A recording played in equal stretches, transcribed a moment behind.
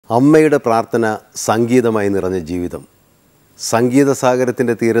അമ്മയുടെ പ്രാർത്ഥന സംഗീതമായി നിറഞ്ഞ ജീവിതം,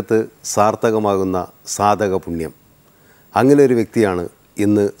 സംഗീതസാഗരത്തിൻ്റെ തീരത്ത് സാർത്ഥകമാകുന്ന സാധക പുണ്യം. അങ്ങനെ ഒരു വ്യക്തിയാണ്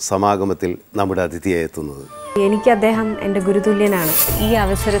ഇന്ന് സമാഗമത്തിൽ നമ്മുടെ അതിഥിയായി എത്തുന്നത്. എനിക്ക് അദ്ദേഹം എൻ്റെ ഗുരുതുല്യനാണ്. ഈ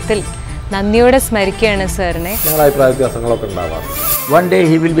അവസരത്തിൽ നന്ദിയോടെ സ്മരിക്കുകയാണ് സാറിനെ. വ്യത്യാസങ്ങളൊക്കെ ഉണ്ടാവാം. One day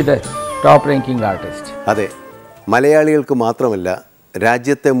he will be the top ranking artist. അതെ, മലയാളികൾക്ക് മാത്രമല്ല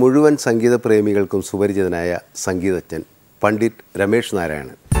രാജ്യത്തെ മുഴുവൻ സംഗീത പ്രേമികൾക്കും സുപരിചിതനായ സംഗീതജ്ഞൻ പണ്ഡിറ്റ് രമേഷ്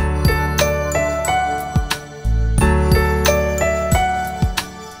നാരായണൻ.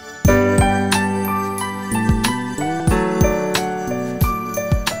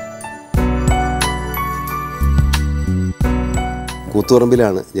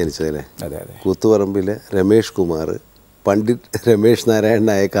 കൂത്തുപറമ്പിലാണ് ജനിച്ചതല്ലേ? അതെ അതെ. കൂത്തുപറമ്പിലെ രമേഷ് കുമാർ പണ്ഡിറ്റ് രമേഷ്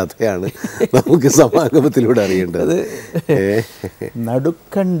നാരായണനായ കഥയാണ് നമുക്ക് സമാഗമത്തിലൂടെ അറിയേണ്ടത്.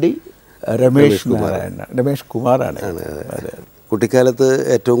 നടുക്കണ്ടി രമേഷ് നാരായണൻ, രമേഷ് കുമാറാണ്. കുട്ടിക്കാലത്ത്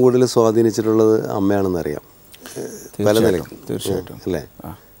ഏറ്റവും കൂടുതൽ സ്വാധീനിച്ചിട്ടുള്ളത് അമ്മയാണെന്നറിയാം, പല നിലയ്ക്കും. തീർച്ചയായിട്ടും അല്ലേ?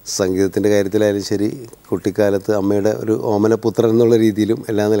 സംഗീതത്തിൻ്റെ കാര്യത്തിലായാലും ശരി, കുട്ടിക്കാലത്ത് അമ്മയുടെ ഒരു ഓമനപുത്രൻ എന്നുള്ള രീതിയിലും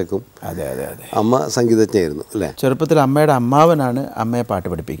എല്ലാ നിലക്കും അതെ അതെ അതെ അമ്മ സംഗീതജ്ഞയായിരുന്നു അല്ലേ? ചെറുപ്പത്തിൽ അമ്മയുടെ അമ്മാവനാണ് അമ്മയെ പാട്ട്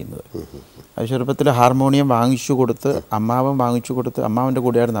പഠിപ്പിക്കുന്നത്. അത് ചെറുപ്പത്തിൽ ഹാർമോണിയം വാങ്ങിച്ചു കൊടുത്ത് അമ്മാവൻ വാങ്ങിച്ചു കൊടുത്ത് അമ്മാവൻ്റെ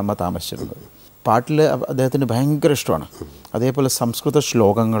കൂടെയായിരുന്നു അമ്മ താമസിച്ചിരുന്നത്. പാട്ടിൽ അദ്ദേഹത്തിന് ഭയങ്കര ഇഷ്ടമാണ്. അതേപോലെ സംസ്കൃത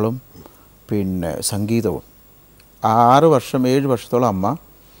ശ്ലോകങ്ങളും പിന്നെ സംഗീതവും. 7 വർഷത്തോളം അമ്മ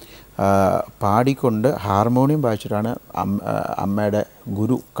പാടിക്കൊണ്ട് ഹാർമോണിയം വായിച്ചിട്ടാണ് അമ്മയുടെ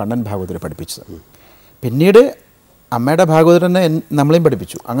ഗുരു കണ്ണൻ ഭാഗവതരെ പഠിപ്പിച്ചത്. പിന്നീട് അമ്മയുടെ ഭാഗവതരനെ നമ്മളെയും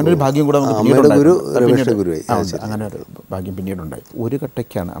പഠിപ്പിച്ചു. അങ്ങനെ ഒരു ഭാഗ്യം കൂടെ നമുക്ക് അങ്ങനെ ഒരു ഭാഗ്യം പിന്നീടുണ്ടായി. ഒരു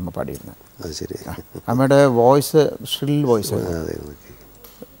കട്ടയ്ക്കാണ് അമ്മ പാടിയിരുന്നത്. അമ്മയുടെ വോയിസ് ഷ്രിൽ വോയിസ്,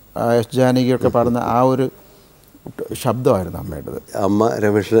 എസ് ജാനകിയൊക്കെ പാടുന്ന ആ ഒരു ശബ്ദമായിരുന്നു അമ്മയുടേത്. അമ്മ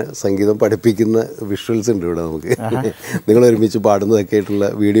രമേഷിന് സംഗീതം പഠിപ്പിക്കുന്ന വിഷ്വൽസ് ഉണ്ട് ഇവിടെ നമുക്ക്. നിങ്ങൾ ഒരുമിച്ച് പാടുന്നതൊക്കെ ആയിട്ടുള്ള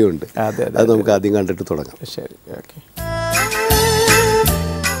വീഡിയോ ഉണ്ട്. അത് നമുക്ക് ആദ്യം കണ്ടിട്ട് തുടങ്ങാം. ശരി, ഓക്കെ.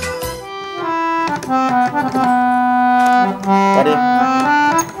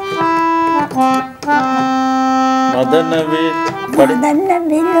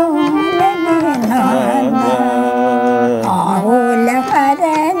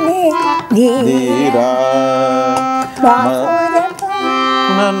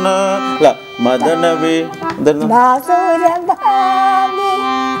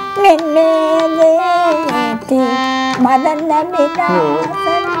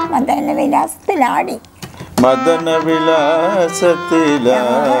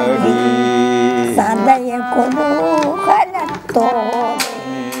 മദനവിലാസത്തിലാടി സദയ കുതൂഹലത്തോടെ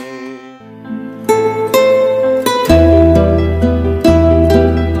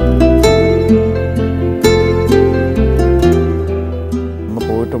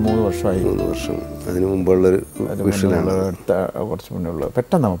പോയിട്ട് 3 വർഷമായി. 3 വർഷം അതിന് മുമ്പുള്ളൊരു വിഷയമാണ്. കുറച്ച് മുന്നേ ഉള്ളത്.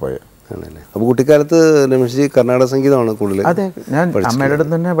 പെട്ടെന്ന് നമ്മൾ പോയത് ആണല്ലേ? അപ്പോൾ കുട്ടിക്കാലത്ത് രമേഷ്ജി കർണാടക സംഗീതമാണ് കൂടുതൽ? അതെ, ഞാൻ അമ്മയുടെ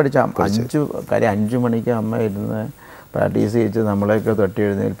അടുത്ത് തന്നെ പഠിച്ച. 5 മണിക്ക് അമ്മ ഇരുന്ന് പ്രാക്ടീസ് ചെയ്യിച്ച് നമ്മളെയൊക്കെ തട്ടി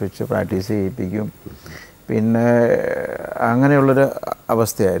എഴുന്നേൽപ്പിച്ച് പ്രാക്ടീസ് ചെയ്യിപ്പിക്കും. പിന്നെ അങ്ങനെയുള്ളൊരു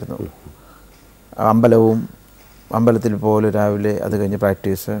അവസ്ഥയായിരുന്നു. അമ്പലത്തിൽ പോലെ രാവിലെ, അത് കഴിഞ്ഞ്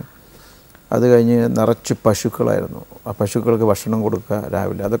പ്രാക്ടീസ്, അത് കഴിഞ്ഞ് നിറച്ച് പശുക്കളായിരുന്നു. ആ പശുക്കൾക്ക് ഭക്ഷണം കൊടുക്കുക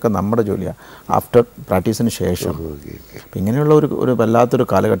രാവിലെ, അതൊക്കെ നമ്മുടെ ജോലിയാണ് ആഫ്റ്റർ പ്രാക്ടീസിന് ശേഷം. ഇങ്ങനെയുള്ള ഒരു വല്ലാത്തൊരു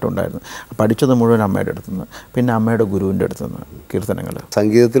കാലഘട്ടം ഉണ്ടായിരുന്നു. പഠിച്ചത് മുഴുവൻ അമ്മയുടെ അടുത്തുനിന്ന്, പിന്നെ അമ്മയുടെ ഗുരുവിൻ്റെ അടുത്തുനിന്ന് കീർത്തനങ്ങൾ.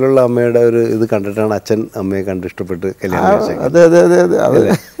 സംഗീതത്തിലുള്ള അമ്മയുടെ ഒരു ഇത് കണ്ടിട്ടാണ് അച്ഛൻ അമ്മയെ കണ്ട് ഇഷ്ടപ്പെട്ട് കല്യാണം കഴിച്ചത്. അതെ അതെ അതെ അതെ അതെ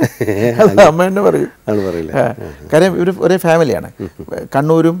അത് അമ്മ തന്നെ പറയും. കാര്യം ഇവർ ഒരേ ഫാമിലിയാണ്.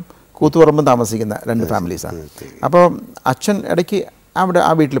 കണ്ണൂരും കൂത്തുപറമ്പും താമസിക്കുന്ന 2 ഫാമിലീസാണ്. അപ്പോൾ അച്ഛൻ ഇടയ്ക്ക് അവിടെ ആ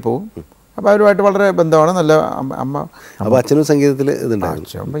വീട്ടിൽ പോകും. അപ്പോൾ അവരുമായിട്ട് വളരെ ബന്ധമാണ്. നല്ല അമ്മ. അപ്പോൾ അച്ഛനും സംഗീതത്തിൽ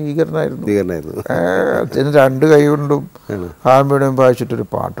ഇതുണ്ടായിരുന്നു, ഭീകരനായിരുന്നു. അച്ഛന് 2 കൈ കൊണ്ടും ഹാർമോണിയം വായിച്ചിട്ടൊരു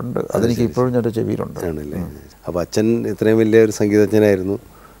പാട്ടുണ്ട്, അതെനിക്ക് ഇപ്പോഴും എൻ്റെ ചെവിയിലുണ്ട്. ആണല്ലേ? അപ്പോൾ അച്ഛൻ ഇത്രയും വലിയൊരു സംഗീതജ്ഞനായിരുന്നു,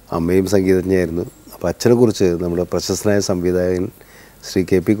 അമ്മയും സംഗീതജ്ഞയായിരുന്നു. അപ്പോൾ അച്ഛനെ കുറിച്ച് നമ്മുടെ പ്രശസ്തനായ സംവിധായകൻ ശ്രീ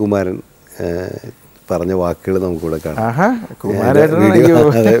kpkumaran പറഞ്ഞ വാക്കുകൾ നമുക്കിവിടെ കാണാം.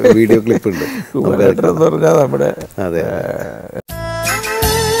 വീഡിയോ ക്ലിപ്പ് ഉണ്ട്. നമ്മുടെ അതെ,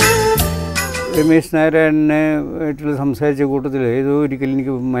 രമേഷ് നാരായണനായിട്ടുള്ള സംസാരിച്ച കൂട്ടത്തിൽ ഏതോ ഒരിക്കലും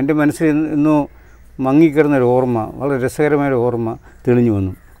എനിക്ക് എൻ്റെ മനസ്സിൽ ഇന്നോ മങ്ങിക്കിടന്നൊരു ഓർമ്മ, വളരെ രസകരമായൊരു ഓർമ്മ തെളിഞ്ഞു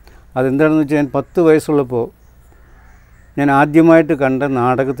വന്നു. അതെന്താണെന്ന് വെച്ചാൽ, ഞാൻ 10 വയസ്സുള്ളപ്പോൾ ഞാൻ ആദ്യമായിട്ട് കണ്ട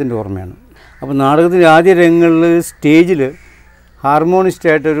നാടകത്തിൻ്റെ ഓർമ്മയാണ്. അപ്പോൾ നാടകത്തിൻ്റെ ആദ്യ രംഗങ്ങളിൽ സ്റ്റേജിൽ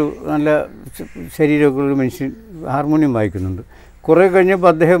ഹാർമോണിസ്റ്റായിട്ടൊരു നല്ല ശരീരമൊക്കെ ഉള്ള മനുഷ്യൻ ഹാർമോണിയം വായിക്കുന്നുണ്ട്. കുറേ കഴിഞ്ഞപ്പോൾ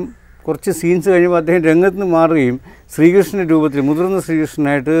അദ്ദേഹം, കുറച്ച് സീൻസ് കഴിഞ്ഞപ്പോൾ അദ്ദേഹം രംഗത്ത് നിന്ന് മാറുകയും ശ്രീകൃഷ്ണൻ്റെ രൂപത്തിൽ, മുതിർന്ന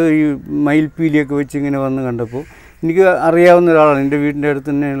ശ്രീകൃഷ്ണനായിട്ട് ഈ മയിൽപ്പീലിയൊക്കെ വെച്ച് ഇങ്ങനെ വന്ന് കണ്ടപ്പോൾ എനിക്ക് അറിയാവുന്ന ഒരാളാണ്, എൻ്റെ വീടിൻ്റെ അടുത്ത്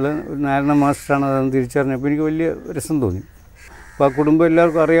തന്നെയുള്ള ഒരു നാരായണ മാസ്റ്ററാണ്. അതെന്ന് തിരിച്ചറിഞ്ഞപ്പോൾ എനിക്ക് വലിയ രസം തോന്നി. അപ്പോൾ ആ കുടുംബം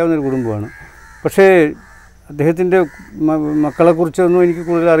എല്ലാവർക്കും അറിയാവുന്നൊരു കുടുംബമാണ്. പക്ഷേ അദ്ദേഹത്തിൻ്റെ മക്കളെക്കുറിച്ചൊന്നും എനിക്ക്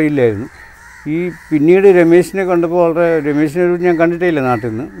കൂടുതൽ അറിയില്ലായിരുന്നു. ഈ പിന്നീട് രമേശിനെ കണ്ടപ്പോൾ രമേശിനെ ഞാൻ കണ്ടിട്ടേ ഇല്ല നാട്ടിൽ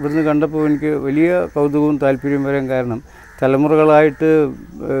നിന്ന്. ഇവിടുന്ന് കണ്ടപ്പോൾ എനിക്ക് വലിയ കൗതുകവും താല്പര്യവും വരാൻ കാരണം തലമുറകളായിട്ട്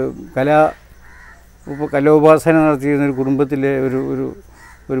കലോപാസന നടത്തിയിരുന്ന ഒരു കുടുംബത്തിലെ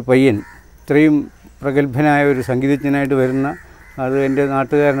ഒരു പയ്യൻ ഇത്രയും പ്രഗത്ഭനായ ഒരു സംഗീതജ്ഞനായിട്ട് വരുന്ന അത് എൻ്റെ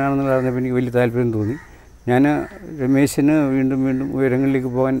നാട്ടുകാരനാണെന്നുള്ള അറിഞ്ഞപ്പോൾ എനിക്ക് വലിയ താല്പര്യം തോന്നി. ഞാൻ രമേശിന് വീണ്ടും ഉയരങ്ങളിലേക്ക്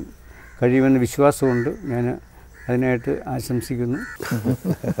പോകാൻ കഴിയുമെന്ന് വിശ്വാസമുണ്ട്. ഞാൻ അതിനായിട്ട് ആശംസിക്കുന്നു.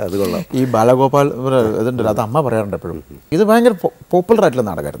 അത് കൊള്ളാം. ഈ ബാലഗോപാൽ ഇതുണ്ടല്ലോ, അത് അമ്മ പറയാറുണ്ട് എപ്പോഴും. ഇത് ഭയങ്കര പോപ്പുലർ ആയിട്ടുള്ള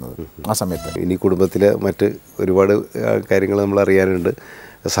നാടകമായിരുന്നത് ആ സമയത്ത്. ഇനി കുടുംബത്തിലെ മറ്റ് ഒരുപാട് കാര്യങ്ങൾ നമ്മൾ അറിയാനുണ്ട്.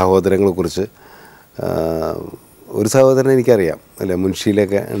 സഹോദരങ്ങളെക്കുറിച്ച് ഒരു സഹോദരൻ എനിക്കറിയാം, അല്ലേ,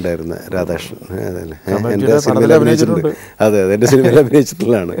 മുൻഷിയിലൊക്കെ ഉണ്ടായിരുന്ന രാധാകൃഷ്ണൻ, അതല്ലേ, എൻ്റെ സിനിമയിൽ അഭിനയിച്ചിട്ടുണ്ട്. അതെ, എൻ്റെ സിനിമയിൽ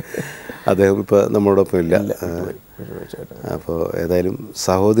അഭിനയിച്ചിട്ടുള്ളതാണ്. അദ്ദേഹം ഇപ്പോൾ നമ്മളോടൊപ്പം ഇല്ല. അപ്പോൾ ഏതായാലും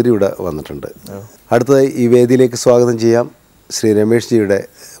സഹോദരി ഇവിടെ വന്നിട്ടുണ്ട്. അടുത്തതായി ഈ വേദിയിലേക്ക് സ്വാഗതം ചെയ്യാം ശ്രീ രമേഷ് ജിയുടെ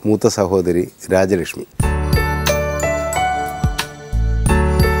മൂത്ത സഹോദരി രാജലക്ഷ്മി.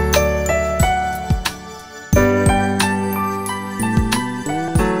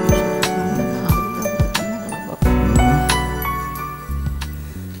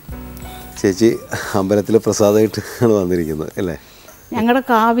 ചേച്ചി അമ്പലത്തിലെ പ്രസാദമായിട്ടാണ് വന്നിരിക്കുന്നത് അല്ലേ? ഞങ്ങളുടെ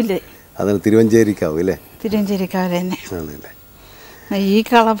കാവില്, അതാണ് തിരുവഞ്ചേരിക്കാവ് അല്ലേ? തിരുവഞ്ചേരിക്കാവ് തന്നെ ആണല്ലേ. ഈ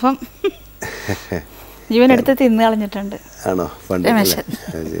കളഭം ഇവനെടുത്ത് തിന്നു കളഞ്ഞിട്ടുണ്ട്. ആണോ? പണ്ട്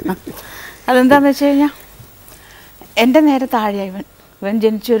അതെന്താന്ന് വെച്ച് കഴിഞ്ഞാൽ എൻ്റെ നേരെ താഴെയാണ് ഇവൻ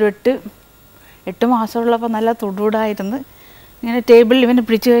ജനിച്ചൊരു 8 മാസമുള്ളപ്പോൾ നല്ല തൊടുകൂടായിരുന്നു. ഇങ്ങനെ ടേബിളിൽ ഇവനെ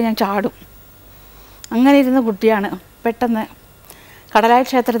പിടിച്ചു കഴിഞ്ഞാൽ ചാടും. അങ്ങനെ ഇരുന്ന കുട്ടിയാണ്. പെട്ടെന്ന് കടലായ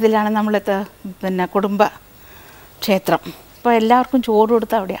ക്ഷേത്രത്തിലാണ് നമ്മളത്തെ കുടുംബ ക്ഷേത്രം. അപ്പോൾ എല്ലാവർക്കും ചോറ്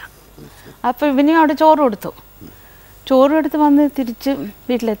കൊടുത്ത് അവിടെയാണ്. അപ്പോൾ ഇവനും അവിടെ ചോറ് കൊടുത്ത് വന്ന് തിരിച്ച്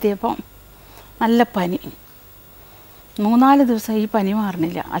വീട്ടിലെത്തിയപ്പോൾ നല്ല പനി. 3-4 ദിവസം ഈ പനി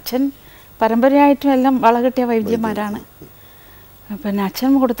മാറണില്ല. അച്ഛൻ പരമ്പരയായിട്ടും എല്ലാം വളകിട്ടിയ വൈദ്യന്മാരാണ്.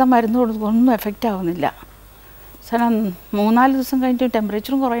 അച്ഛൻ കൊടുത്ത മരുന്ന് ഒന്നും എഫക്റ്റ് ആവുന്നില്ല. അവസാനം 3-4 ദിവസം കഴിഞ്ഞിട്ട്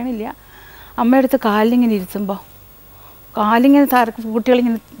ടെമ്പറേച്ചറും കുറയണില്ല. അമ്മയെടുത്ത് കാലിലിങ്ങനെ ഇരുത്തുമ്പോൾ കാലിങ്ങനെ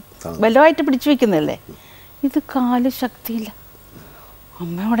കുട്ടികളിങ്ങനെ ബലമായിട്ട് പിടിച്ചു വയ്ക്കുന്നതല്ലേ, ഇത് കാല് ശക്തിയില്ല.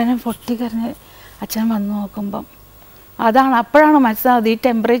 അമ്മ ഉടനെ പൊട്ടിക്കരഞ്ഞ് അച്ഛൻ വന്ന് നോക്കുമ്പം അപ്പോഴാണ് മനസ്സിലാവുന്നത് ഈ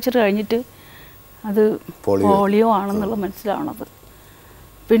ടെമ്പറേച്ചർ കഴിഞ്ഞിട്ട് അത് പോളിയോ ആണെന്നുള്ള മനസ്സിലാവണത്.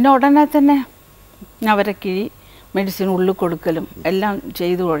 പിന്നെ ഉടനെ തന്നെ അവരക്കിഴി മെഡിസിൻ ഉള്ളിൽ കൊടുക്കലും എല്ലാം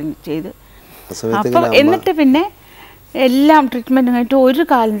ചെയ്ത് അപ്പം എന്നിട്ട് പിന്നെ എല്ലാം ട്രീറ്റ്മെൻറ്റും കഴിഞ്ഞിട്ട് ഒരു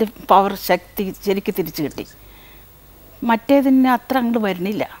കാലിൻ്റെ പവർ ശക്തി ശരിക്കും തിരിച്ചു കിട്ടി. മറ്റേതിന് അത്ര അങ്ങോട്ട്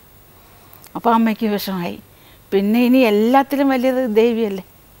വരുന്നില്ല. അപ്പോൾ അമ്മയ്ക്ക് വിഷമമായി. പിന്നെ ഇനി എല്ലാത്തിലും വലിയത് ദേവിയല്ലേ.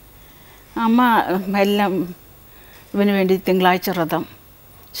 അമ്മ എല്ലാം ഇവന് വേണ്ടി തിങ്കളാഴ്ച വ്രതം,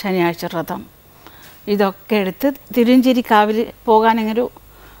 ശനിയാഴ്ച വ്രതം ഇതൊക്കെ എടുത്ത് തിരുവഞ്ചേരി കാവിൽ പോകാനെങ്ങനെ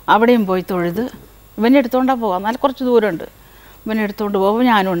അവിടെയും പോയി തൊഴുത് ഇവനെ എടുത്തുകൊണ്ടാണ് പോകാം. എന്നാൽ കുറച്ച് ദൂരമുണ്ട്. ഇവനെ എടുത്തുകൊണ്ട് പോകുമ്പോൾ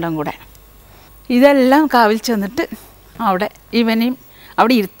ഞാനും ഉണ്ടാകും കൂടെ. ഇതെല്ലാം കാവിൽ ചെന്നിട്ട് അവിടെ ഇവനെയും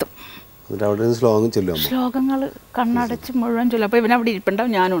അവിടെ ഇരുത്തും. ശ്ലോകങ്ങൾ കണ്ണടച്ച് മുഴുവൻ ചൊല്ലും. അപ്പോൾ ഇവനവിടെ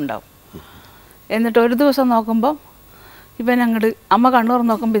ഇരിപ്പുണ്ടാവും, ഞാനും ഉണ്ടാവും. എന്നിട്ട് ഒരു ദിവസം നോക്കുമ്പോൾ ഇവൻ അങ്ങോട്ട് അമ്മ കണ്ണു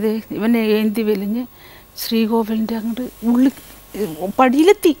തുറന്ന് നോക്കുമ്പോൾ ഇത് ഇവനെ ഏന്തി വലിഞ്ഞ് ശ്രീകോവിലിൻ്റെ അങ്ങോട്ട് ഉള്ളിൽ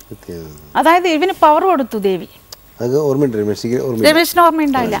പടിയിലെത്തി. അതായത് ഇവന് പവർ കൊടുത്തു ദേവി. രമേശിന്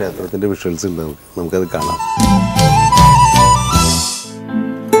ഓർമ്മയുണ്ടായില്ല. നമുക്കത് കാണാം.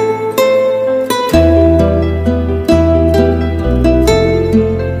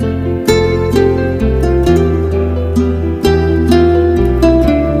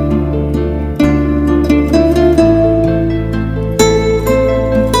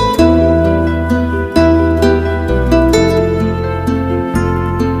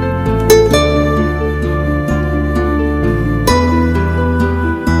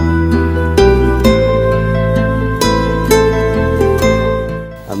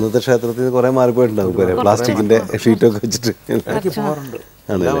 ക്ഷേത്രത്തിൽ കുറെ മാറിപ്പോയിട്ടുണ്ടാവും. പ്ലാസ്റ്റിക്കിന്റെ ഷീറ്റൊക്കെ വെച്ചിട്ട്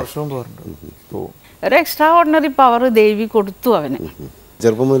ഒരു എക്സ്ട്രാ ഓർഡിനറി പവർ ദേവി കൊടുത്തു അവന്.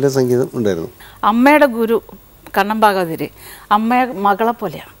 ചെറുപ്പം മുതലേ സംഗീതം ഉണ്ടായിരുന്നു. അമ്മയുടെ ഗുരു കണ്ണൻ ഭാഗവതര് അമ്മയെ മകളെ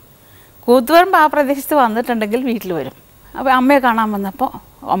പോലെയാണ്. കൂത്തുപറമ്പ് ആ പ്രദേശത്ത് വന്നിട്ടുണ്ടെങ്കിൽ വീട്ടിൽ വരും. അപ്പോൾ അമ്മയെ കാണാൻ വന്നപ്പോൾ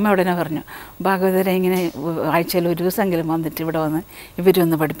അമ്മ ഉടനെ പറഞ്ഞു, ഭാഗവതരെ ഇങ്ങനെ ആഴ്ചയിൽ ഒരു ദിവസമെങ്കിലും വന്നിട്ട് ഇവിടെ വന്ന്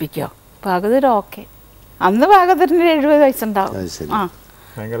ഇവരൊന്ന് പഠിപ്പിക്കുമോ? ഭാഗവതർ ഓക്കെ. അന്ന് ഭാഗവതരിന് 70 വയസ്സുണ്ടാവും.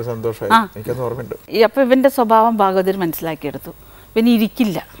 ഭയങ്കര സന്തോഷമായി. അപ്പോൾ ഇവൻ്റെ സ്വഭാവം ഭാഗവതർ മനസ്സിലാക്കിയെടുത്തു. ഇവന്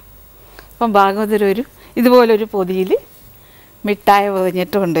ഇരിക്കില്ല. അപ്പം ഭാഗവതർ ഇതുപോലൊരു പൊതിയിൽ മിഠായി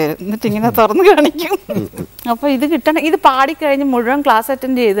പൊതിഞ്ഞിട്ട് കൊണ്ടുവരും. എന്നിട്ട് ഇങ്ങനെ തുറന്ന് കാണിക്കും. അപ്പോൾ ഇത് കിട്ടണം. ഇത് പാടിക്കഴിഞ്ഞ് മുഴുവൻ ക്ലാസ്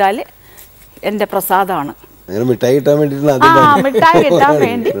അറ്റൻഡ് ചെയ്താൽ എൻ്റെ പ്രസാദമാണ്. അങ്ങനെ മിഠായി കിട്ടാൻ വേണ്ടിയിട്ടാണ് ആ മിഠായി കിട്ടാൻ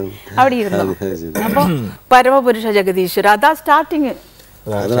വേണ്ടി അവിടെ ഇരുന്നു. അപ്പോൾ പരമപുരുഷ ജഗദീശ്വര അതാ സ്റ്റാർട്ടിങ്.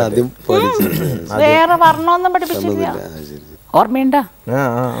 ആദ്യം വേറെ വർണ്ണമൊന്നും പഠിപ്പിച്ചില്ല. ഓർമ്മയുണ്ടോ?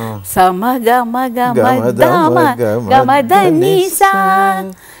 സമഗമ ഗമ ധമ ഗമ ധനി സാ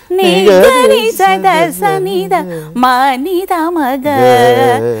നിഗരി സദ സനിദ മനിദ മഗ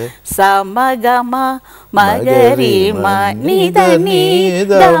സമഗമ മഗരി മനിദ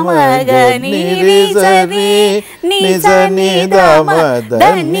നിദ മഗ നിരി സരി നിസ നിദ മദ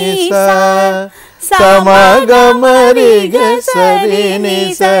നിസ സമഗമരി ഗസരി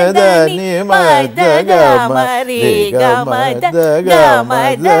നിസദനി മദ ഗമരി ഗമദ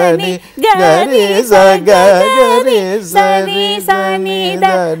ഗമദനി ഗരി സഗരി സരി സനിദ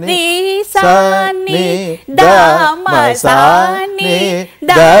നി സനി ദമ സനി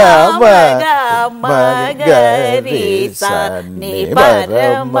ദമ ഗമഗരി സനി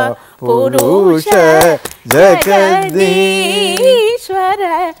പരമ പുരുഷ ജഗദീശ്വര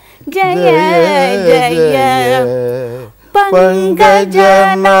ജയ ജയ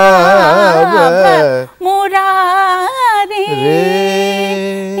പങ്കജനാഭ മുരാരി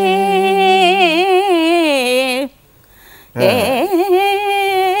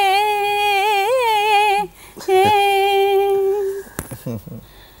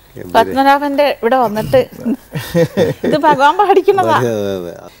പത്മനാഭന്റെ ഇവിടെ വന്നിട്ട് ഇത് ഭഗവാൻ പാടിക്കുന്നതാ.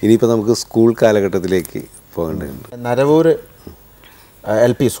 ഇനിയിപ്പോൾ നമുക്ക് സ്കൂൾ കാലഘട്ടത്തിലേക്ക് പോകേണ്ടതുണ്ട്. നരവൂര്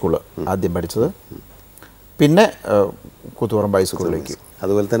LP സ്കൂള് ആദ്യം പഠിച്ചത്, പിന്നെ കൂത്തുപറമ്പ് ഹൈസ്കൂളിലേക്ക്.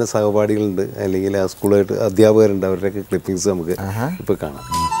 അതുപോലെ തന്നെ സഹപാഠികളുണ്ട്, അല്ലെങ്കിൽ ആ സ്കൂളായിട്ട് അധ്യാപകരുണ്ട്, അവരുടെയൊക്കെ ക്ലിപ്പിങ്സ് നമുക്ക് ഇപ്പോൾ കാണാം.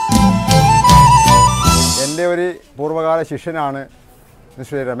 എൻ്റെ ഒരു പൂർവ്വകാല ശിഷ്യനാണ്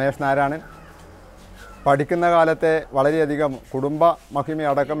ശ്രീ രമേശ് നാരായണൻ. പഠിക്കുന്ന കാലത്തെ വളരെയധികം കുടുംബ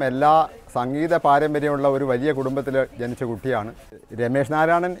മഹിമയടക്കം എല്ലാ സംഗീത പാരമ്പര്യമുള്ള ഒരു വലിയ കുടുംബത്തിൽ ജനിച്ച കുട്ടിയാണ് രമേശ്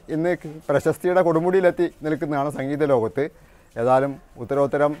നാരായണൻ. ഇന്ന് പ്രശസ്തിയുടെ കൊടുമുടിയിലെത്തി നിൽക്കുന്നതാണ് സംഗീത ലോകത്ത്. ഏതായാലും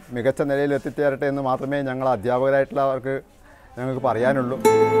ഉത്തരോത്തരം മികച്ച നിലയിൽ എത്തിച്ചേരട്ടെ എന്ന് മാത്രമേ ഞങ്ങൾ അധ്യാപകരായിട്ടുള്ളവർക്ക് ഞങ്ങൾക്ക് പറയാനുള്ളൂ.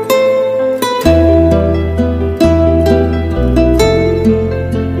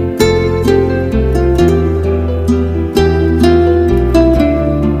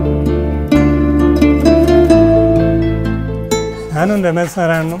 ഞാനും രമേശ്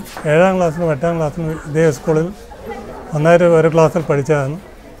നാരായണനും 7ാം ക്ലാസ്സിലും 8ാം ക്ലാസ്സിലും ഇതേ സ്കൂളിൽ ഒരു ക്ലാസ്സിൽ പഠിച്ചതാണ്.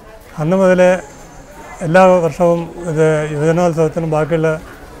 അന്ന് മുതലേ എല്ലാ വർഷവും ഇത് യുവജനോത്സവത്തിനും ബാക്കിയുള്ള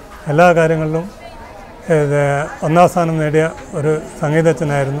എല്ലാ കാര്യങ്ങളിലും ഒന്നാം സ്ഥാനം നേടിയ ഒരു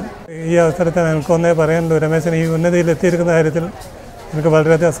സംഗീതജ്ഞനായിരുന്നു. ഈ അവസരത്തിൽ എനിക്കൊന്നേ പറയാനുള്ളൂ, രമേശൻ ഈ ഉന്നതിയിൽ എത്തിയിരിക്കുന്ന കാര്യത്തിൽ എനിക്ക്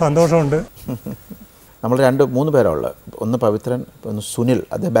വളരെയധികം സന്തോഷമുണ്ട്. നമ്മൾ 2-3 പേരാണുള്ളത്. ഒന്ന് പവിത്രൻ, ഒന്ന് സുനിൽ,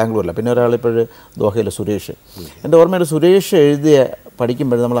 അദ്ദേഹം ബാംഗ്ലൂരിലാണ്. പിന്നെ ഒരാളിപ്പോൾ ദോഹയിൽ സുരേഷ്. എൻ്റെ ഓർമ്മയിൽ സുരേഷ് എഴുതിയ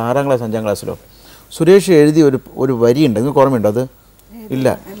പഠിക്കുമ്പോൾ നമ്മൾ 6ാം ക്ലാസ് 5ാം ക്ലാസ്സിലോ സുരേഷ് എഴുതിയ ഒരു വരിയുണ്ട്, നിങ്ങൾക്ക് ഓർമ്മയുണ്ടോ? അത് ഇല്ല,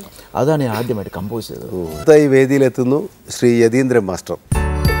 അതാണ് ഞാൻ ആദ്യമായിട്ട് കമ്പോസ് ചെയ്തത്. ഈ വേദിയിലെത്തുന്നു ശ്രീ യതീന്ദ്രൻ മാസ്റ്റർ.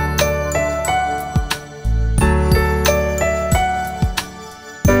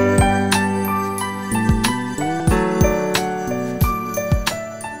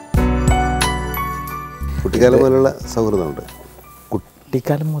 കുട്ടിക്കാലം മുതലുള്ള സൗഹൃദമുണ്ട്?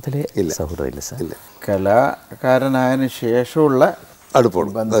 കുട്ടിക്കാലം മുതലേ ഇല്ല, സൗഹൃദമില്ല സാർ. ഇല്ല, കലാകാരനായതിനു ശേഷമുള്ള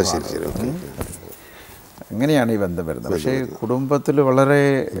അടുപ്പമുണ്ട്. അങ്ങനെയാണ് ഈ ബന്ധം വരുന്നത്. പക്ഷേ കുടുംബത്തിൽ വളരെ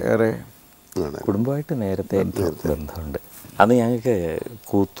ഏറെ കുടുംബമായിട്ട് നേരത്തെ ബന്ധമുണ്ട്. അന്ന് ഞങ്ങൾക്ക്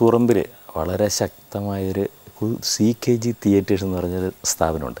കൂത്തുപറമ്പിൽ വളരെ ശക്തമായൊരു CKG തിയേറ്റേഴ്സ് എന്ന് പറഞ്ഞൊരു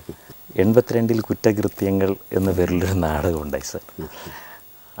സ്ഥാപനമുണ്ട്. 82 കുറ്റകൃത്യങ്ങൾ എന്ന പേരിലൊരു നാടകം ഉണ്ടായി സാർ.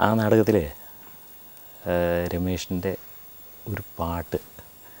 ആ നാടകത്തിൽ രമേഷിൻ്റെ ഒരു പാട്ട്,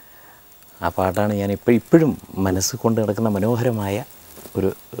 ആ പാട്ടാണ് ഞാൻ ഇപ്പോഴും മനസ്സ് കൊണ്ട് നടക്കുന്ന മനോഹരമായ ഒരു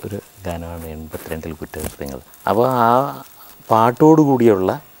ഗാനമാണ് 82 കുറ്റകൃത്യങ്ങൾ. അപ്പോൾ ആ പാട്ടോടുകൂടിയുള്ള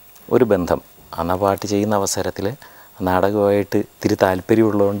ഒരു ബന്ധം, അന്ന് ആ പാട്ട് ചെയ്യുന്ന അവസരത്തിൽ നാടകമായിട്ട് ഇത്തിരി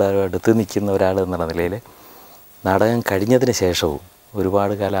താല്പര്യമുള്ളതുകൊണ്ട് അടുത്ത് നിൽക്കുന്ന ഒരാൾ എന്നുള്ള നിലയിൽ നാടകം കഴിഞ്ഞതിന് ശേഷവും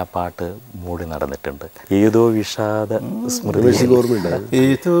ഒരുപാട് കാലം ആ പാട്ട് മൂടി നടന്നിട്ടുണ്ട്. ഏതോ വിഷാദ സ്മൃതി,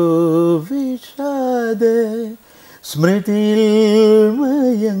 ഏതോ വിഷാദ സ്മൃതിയിൽ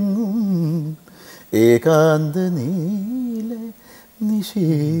മയങ്ങും ഏകാന്ത നീല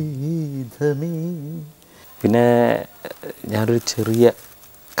നിഷേധമേ. പിന്നെ ഞാനൊരു ചെറിയ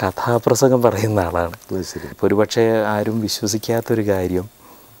കഥാപ്രസംഗം പറയുന്ന ആളാണ്. ഇപ്പോൾ ഒരുപക്ഷെ ആരും വിശ്വസിക്കാത്തൊരു കാര്യം,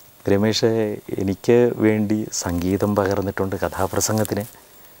 രമേഷ് എനിക്ക് വേണ്ടി സംഗീതം പകർന്നിട്ടുണ്ട്. കഥാപ്രസംഗത്തിന്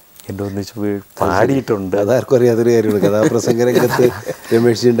എൻ്റെ ഒന്നിച്ച് പാടിയിട്ടുണ്ട്. അതാർക്കും അറിയാത്തൊരു കാര്യമാണ്, കഥാപ്രസംഗ രംഗത്ത്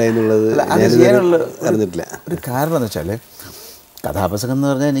രമേഷ് ഉണ്ടായെന്നുള്ളത് അറിഞ്ഞിട്ടില്ല. ഒരു കാരണം എന്ന് വെച്ചാൽ കഥാപ്രസംഗം എന്ന്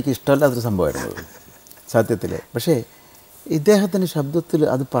പറഞ്ഞാൽ എനിക്ക് ഇഷ്ടമല്ലാത്തൊരു സംഭവമായിരുന്നു സത്യത്തിൽ. പക്ഷേ ഇദ്ദേഹത്തിൻ്റെ ശബ്ദത്തിൽ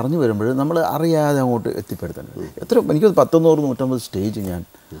അത് പറഞ്ഞു വരുമ്പോൾ നമ്മൾ അറിയാതെ അങ്ങോട്ട് എത്തിപ്പെടുത്തുന്നുണ്ട്. എനിക്ക് 100-150 സ്റ്റേജ് ഞാൻ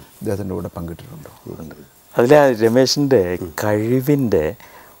ഇദ്ദേഹത്തിൻ്റെ കൂടെ പങ്കിട്ടിട്ടുണ്ടോ. അതിൽ രമേശിൻ്റെ കഴിവിൻ്റെ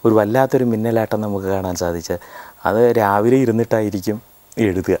ഒരു വല്ലാത്തൊരു മിന്നലാട്ടം നമുക്ക് കാണാൻ സാധിച്ച അത് രാവിലെ ഇരുന്നിട്ടായിരിക്കും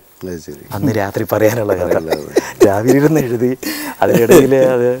എഴുതുക. അന്ന് രാത്രി പറയാനുള്ള കഥ രാവിലെ ഇരുന്ന് എഴുതി അതിനിടയിൽ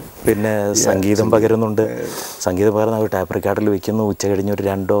അത് പിന്നെ സംഗീതം പകരുന്നുണ്ട്. സംഗീതം പകർന്ന് അവർ ടാപ്പ് റെക്കോർഡിൽ വയ്ക്കുന്നു. ഉച്ച കഴിഞ്ഞ് ഒരു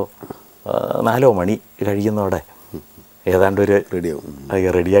 2-4 മണി കഴിയുന്നതോടെ ഏതാണ്ട് ഒരു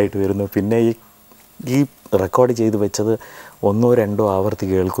റെഡിയായിട്ട് വരുന്നു. പിന്നെ ഈ റെക്കോർഡ് ചെയ്ത് വെച്ചത് 1-2 ആവർത്തി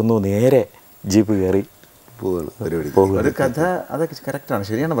കേൾക്കുന്നു. നേരെ ജീപ്പ് കയറി ഒരു കഥ അതൊക്കെ കറക്റ്റാണ്,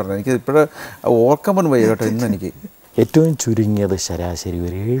 ശരിയാണ് പറഞ്ഞത്. എനിക്ക് ഇപ്പോഴും ഓർക്കാൻ പോയി കേട്ടോ. ഇന്ന് എനിക്ക് ഏറ്റവും ചുരുങ്ങിയത് ശരാശരി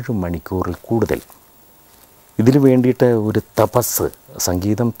ഒരു 7 മണിക്കൂറിൽ കൂടുതൽ ഇതിനു വേണ്ടിയിട്ട് ഒരു തപസ്,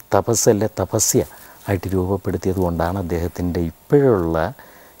 സംഗീതം തപസ്സല്ല തപസ്യ ആയിട്ട് രൂപപ്പെടുത്തിയത് കൊണ്ടാണ് അദ്ദേഹത്തിൻ്റെ ഇപ്പോഴുള്ള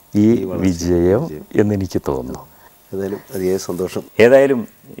ഈ വിജയം എന്നെനിക്ക് തോന്നുന്നു. ഏതായാലും അതിയായ സന്തോഷം. ഏതായാലും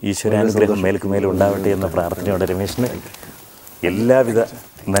ഈശ്വരാനുഗ്രഹം മേൽക്കുമേലും ഉണ്ടാവട്ടെ എന്ന പ്രാർത്ഥനയോടെ രമേശിന് എല്ലാവിധ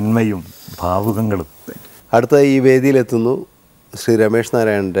നന്മയും ഭാവുകങ്ങളും. അടുത്ത ഈ വേദിയിലെത്തുന്നു ശ്രീ രമേഷ്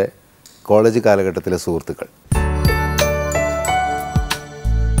നാരായണൻ്റെ കോളേജ് കാലഘട്ടത്തിലെ സുഹൃത്തുക്കൾ.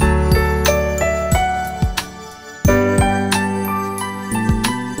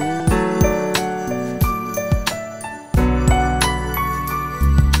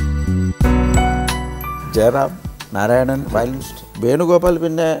 ജയറാം, നാരായണൻ വയലിനിസ്റ്റ്, വേണുഗോപാൽ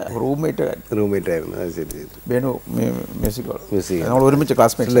പിന്നെ റൂംമേറ്റ് ആയിരുന്നു. അത് ശരി. വേണു മ്യൂസിക് നമ്മൾ ഒരുമിച്ച്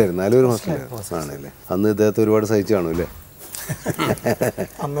ക്ലാസ്മേറ്റിലായിരുന്നു. 4 ഹോസ്റ്റലായിരുന്നു ആണല്ലേ. അന്ന് ഇദ്ദേഹത്തെ ഒരുപാട് സഹിച്ചു കാണും അല്ലേ?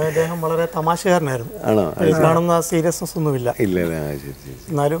 അന്ന് അദ്ദേഹം വളരെ തമാശകാരനായിരുന്നു. ആണോ? കാണുന്ന സീരിയസ്നെസ് ഒന്നുമില്ല. ഇല്ല.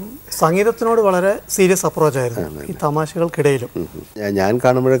 എന്നാലും സംഗീതത്തിനോട് വളരെ സീരിയസ് അപ്രോച്ചായിരുന്നു ഈ തമാശകൾക്കിടയിലും. ഞാൻ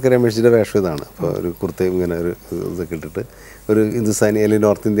കാണുമ്പോഴൊക്കെ രമേശിൻ്റെ വേഷം ഇതാണ്. അപ്പോൾ ഒരു കുർത്തയും ഇങ്ങനെ ഒരു ഇതൊക്കെ ഇട്ടിട്ട് ഒരു ഹിന്ദുസ്ഥാനി അല്ലെങ്കിൽ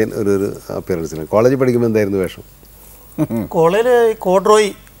നോർത്ത് ഇന്ത്യൻ ഒരു അപ്പിയറൻസിന്. കോളേജിൽ പഠിക്കുമ്പോൾ എന്തായിരുന്നു വേഷം? കോളേജിൽ കോഡ്രോയി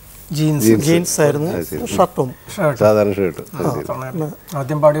ജീൻസ് ആയിരുന്നു, ഷർട്ടും. സാധാരണ ഷർട്ട്.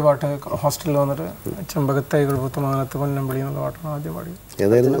 ആദ്യം പാടിയ പാട്ട് ഹോസ്റ്റലിൽ വന്നിട്ട് ചെമ്പകത്തൈകൾ പൂത്തമാനത്ത് പൊന്നമ്പളി എന്നുള്ള പാട്ടാണ് ആദ്യം പാടിയത്.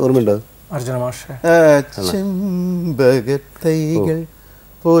 ഏതായിരുന്നു ഓർമ്മയുണ്ടോ? അർജുന മാഷെ. ചെമ്പകത്തൈകൾ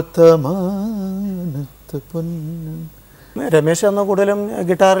പൂത്തമാനത്ത് പൊന്നം. രമേശ് അന്ന് കൂടുതലും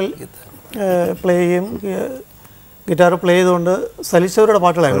ഗിറ്റാറിൽ പ്ലേ ചെയ്യും. ഗിറ്റാർ പ്ലേ ചെയ്തുകൊണ്ട് സലിച്ചവരുടെ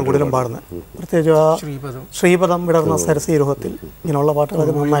പാട്ടുകളായിരുന്നു കൂടുതലും പാടുന്നത്. പ്രത്യേകിച്ച് ആ ശ്രീപദം വിടർന്ന സരസീരോഹത്തിൽ ഇങ്ങനെയുള്ള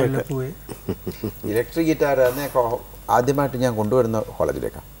പാട്ടുകളൊക്കെ നന്നായിട്ട്. ഇലക്ട്രിക് ഗിറ്റാർ ആദ്യമായിട്ട് ഞാൻ കൊണ്ടുവരുന്ന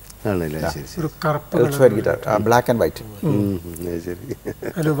കോളേജിലേക്കാണ്. ബ്ലാക്ക് ആൻഡ് വൈറ്റ്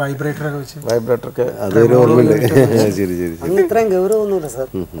വൈബ്രേറ്ററൊക്കെ ഇത്രയും ഗൗരവമൊന്നുമില്ല സാർ.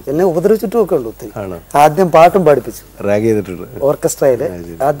 എന്നെ ഉപദ്രവിച്ചിട്ടും ഒക്കെ ഉണ്ട് ഒത്തിരി. ആദ്യം പാട്ടും പഠിപ്പിച്ചു ഓർക്കസ്ട്രയിൽ.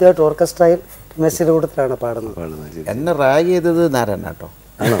 ആദ്യമായിട്ട് ഓർക്കസ്ട്രയിൽ മെസ്സിയുടെ കൂട്ടത്തിലാണ് പാടുന്നത്. എന്നെ റാഗ് ചെയ്തത് നാരായണ കേട്ടോ.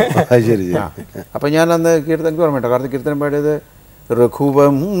 അപ്പം ഞാൻ അന്ന് കീർത്തനക്ക് ഓർമ്മ കേട്ടോ. കാരണം കീർത്തനം പാടിയത്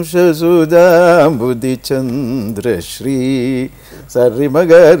രഘുവംശസുധാംബുധിചന്ദ്രശ്രീ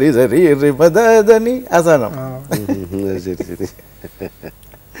സരിമഗരി സരി റിമദനി അവസാനം.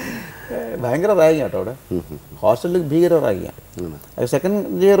 ഭയങ്കര റാഗിങ് കേട്ടോ അവിടെ. ഹോസ്റ്റലിൽ ഭീകര റാഗിങ്. സെക്കൻഡ്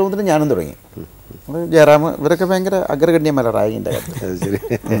ഇയർ മുതൽ ഞാനും തുടങ്ങി. ജയറാം ഇവരൊക്കെ ഭയങ്കര അഗ്രഗണ്യമല്ല റാഗിൻ്റെ കാര്യം.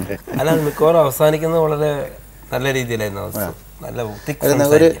 അല്ല, മിക്കവാറും അവസാനിക്കുന്നത് വളരെ നല്ല രീതിയിലായിരുന്നു.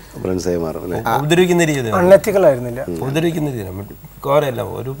 ഉപദ്രവിക്കുന്ന രീതി ഉപദ്രവിക്കുന്ന രീതി മിക്കവാറല്ല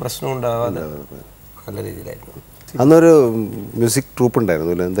ഒരു പ്രശ്നം ഉണ്ടാവാതെ നല്ല രീതിയിലായിരുന്നു. അന്നൊരു മ്യൂസിക് ട്രൂപ്പ്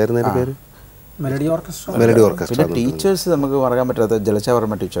ഉണ്ടായിരുന്നു. എന്തായിരുന്നു അതിൻ്റെ പേര്? Melody orchestra. പിന്നെ ടീച്ചേഴ്സ് നമുക്ക് മറക്കാൻ പറ്റാത്ത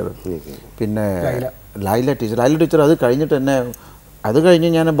ജലചവർമ്മ ടീച്ചർ, പിന്നെ ലൈല ടീച്ചർ. അത് കഴിഞ്ഞിട്ട് തന്നെ അത് കഴിഞ്ഞ്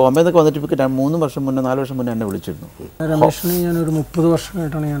ഞാൻ ബോംബെ നിന്നൊക്കെ വന്നിട്ട് 3 വർഷം മുന്നേ 4 വർഷം മുന്നേ എന്നെ വിളിച്ചിരുന്നു. രമേശിനെ ഞാനൊരു 30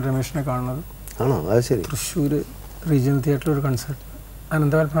 വർഷമായിട്ടാണ് ഞാൻ രമേശിനെ കാണുന്നത്. ആണോ? അത് ശരി. തൃശ്ശൂർ റീജിയണൽ തിയേറ്ററിൽ ഒരു കൺസേർട്ട്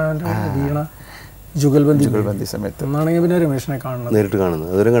അനന്തവാൽഭാവൻ്റെ വീണ ജുഗൽബന്ദി സമയത്ത് ഒന്നാണെങ്കിൽ പിന്നെ രമേശിനെ കാണുന്നത് നേരിട്ട് കാണുന്നത്.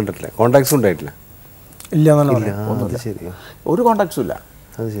 അതുവരെ കണ്ടിട്ടില്ല. കോൺടാക്ട്സ് ഉണ്ടായിട്ടില്ല? ഇല്ല എന്നാണ്. ഒരു കോൺടാക്ട്സും ഇല്ല.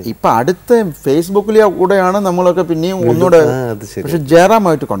 ഇപ്പം അടുത്ത ഫേസ്ബുക്കിൽ കൂടെയാണ് നമ്മളൊക്കെ പിന്നെയും ഒന്നുകൂടെ. പക്ഷെ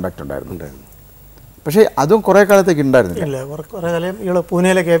ജയറാമായിട്ട് കോൺടാക്ട് ഉണ്ടായിരുന്നു. പക്ഷേ അതും കുറേ കാലത്തേക്ക് ഉണ്ടായിരുന്നില്ല. കുറേ കാലം ഇയാള്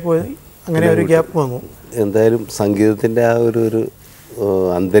പൂനെയിലൊക്കെ പോയി. അങ്ങനെ ഒരു ഗ്യാപ്പ് വന്നു. എന്തായാലും സംഗീതത്തിൻ്റെ ആ ഒരു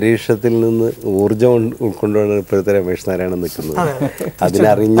അന്തരീക്ഷത്തിൽ നിന്ന് ഊർജം ഉൾക്കൊണ്ടാണ് ഇപ്പോഴത്തെ രമേഷ് നാരായണൻ നിൽക്കുന്നത്.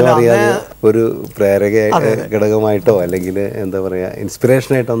 അതിനറിഞ്ഞറിയാതെ ഒരു പ്രേരക ഘടകമായിട്ടോ അല്ലെങ്കിൽ എന്താ പറയുക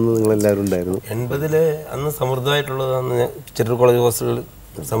ഇൻസ്പിറേഷനായിട്ടോ അന്ന് നിങ്ങളെല്ലാവരും ഉണ്ടായിരുന്നു. 80-ല് അന്ന് സമൃദ്ധമായിട്ടുള്ളത് അന്ന് ചിറ്റൂർ കോളേജ് ഹോസ്റ്റലിൽ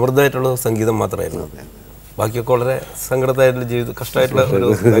സമൃദ്ധമായിട്ടുള്ള സംഗീതം മാത്രമായിരുന്നു. ബാക്കിയൊക്കെ വളരെ സങ്കടത്തായിട്ടുള്ള ജീവിതം, കഷ്ടമായിട്ടുള്ള ഒരു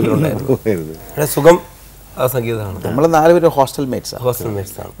ഉണ്ടായിരുന്നു. സുഖം ആ സംഗീതമാണ്. നമ്മൾ 4 പേര് ഹോസ്റ്റൽ മേറ്റ്സ് ആണ്.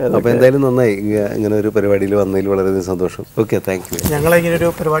 അപ്പോൾ എന്തായാലും നന്നായി ഇങ്ങനെ ഒരു പരിപാടിയിൽ വന്നതിൽ വളരെയധികം സന്തോഷം. Okay, thank you. ഞങ്ങളെ ഇങ്ങനെ ഒരു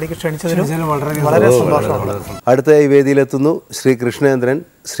പരിപാടിക്ക് ക്ഷണിച്ചതിലും വളരെ സന്തോഷമാണ്. അടുത്ത ഈ വേദിയിലെത്തുന്നു ശ്രീ കൃഷ്ണേന്ദ്രൻ,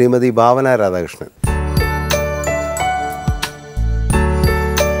 ശ്രീമതി ഭാവനാരാധാകൃഷ്ണൻ.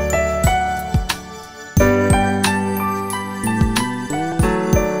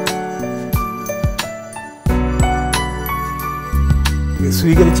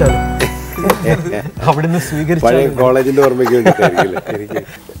 സ്വീകരിച്ചാലും അവിടുന്ന് പഴയ സ്വീകരിച്ചാലും കോളേജിൻ്റെ ഓർമ്മയ്ക്ക് വേണ്ടിയിട്ടായിരിക്കില്ല എനിക്ക്.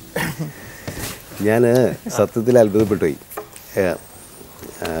 ഞാൻ സത്യത്തിൽ അത്ഭുതപ്പെട്ടു പോയി.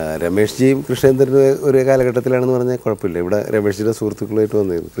 രമേഷ് ജിയും കൃഷ്ണേന്ദ്രനും ഒരു കാലഘട്ടത്തിലാണെന്ന് പറഞ്ഞാൽ കുഴപ്പമില്ല. ഇവിടെ രമേഷിൻ്റെ സുഹൃത്തുക്കളുമായിട്ട്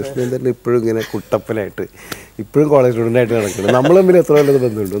വന്നിരുന്നു. കൃഷ്ണേന്ദ്രൻ ഇപ്പോഴും ഇങ്ങനെ കുട്ടപ്പനായിട്ട് ഇപ്പോഴും കോളേജ് സ്റ്റുഡൻ്റായിട്ട് നടക്കുന്നത്. നമ്മൾ തമ്മിൽ എത്ര വല്ലത്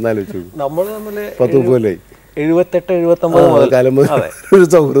ബന്ധമുണ്ട് ഒന്ന് ആലോചിച്ചു. നമ്മൾ തമ്മിൽ 10-30 കൊല്ലമായി. 78-79 കാലം ഒരു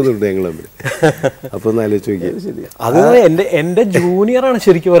സൗഹൃദമുണ്ട് ഞങ്ങൾ തമ്മിൽ. അപ്പോൾ ഒന്ന് ആലോചിച്ച് നോക്കിയാൽ അത് എൻ്റെ ജൂനിയറാണ്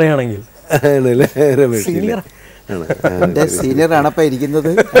ശരിക്കും പറയുകയാണെങ്കിൽ. രമേഷ് എൻ്റെ സീനിയറാണ് അപ്പം ഇരിക്കുന്നത്.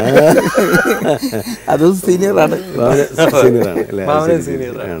 അതും സീനിയറാണ്.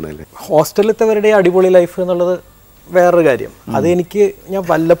 ഹോസ്റ്റലിലത്തവരുടെ അടിപൊളി ലൈഫ് എന്നുള്ളത് വേറൊരു കാര്യം. അതെനിക്ക് ഞാൻ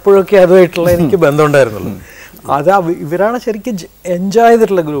വല്ലപ്പോഴൊക്കെ അതുമായിട്ടുള്ള എനിക്ക് ബന്ധമുണ്ടായിരുന്നുള്ളൂ. അത് ഇവരാണ് ശരിക്കും എൻജോയ്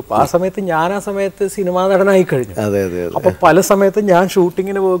ചെയ്തിട്ടുള്ള ഗ്രൂപ്പ്. ആ സമയത്ത് സിനിമാ നടനായി കഴിഞ്ഞു. അപ്പൊ പല സമയത്തും ഞാൻ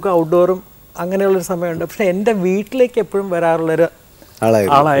ഷൂട്ടിങ്ങിന് പോകുക ഔട്ട്ഡോറും അങ്ങനെയുള്ളൊരു സമയമുണ്ട്. പക്ഷെ എൻ്റെ വീട്ടിലേക്ക് എപ്പോഴും വരാറുള്ളൊരു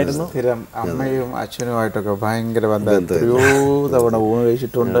ആളായിരുന്നു. സ്ഥിരം അമ്മയും അച്ഛനുമായിട്ടൊക്കെ ഭയങ്കര ബന്ധം. എത്രയോ തവണ ഊണ്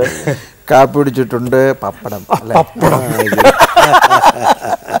കഴിച്ചിട്ടുണ്ട്, കാപ്പി പിടിച്ചിട്ടുണ്ട്.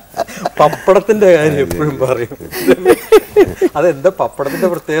 പപ്പടത്തിന്റെ കാര്യം എപ്പോഴും പറയും. അതെന്താ പപ്പടത്തിന്റെ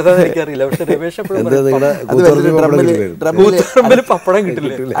പ്രത്യേകത എനിക്കറിയില്ല. പക്ഷെ രമേശ് എപ്പോഴും പപ്പടം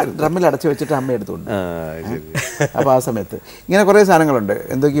കിട്ടില്ല, ഡ്രമ്മിൽ അടച്ചു വെച്ചിട്ട് അമ്മ എടുത്തുകൊണ്ട്. അപ്പൊ ആ സമയത്ത് ഇങ്ങനെ കുറെ സാധനങ്ങളുണ്ട്.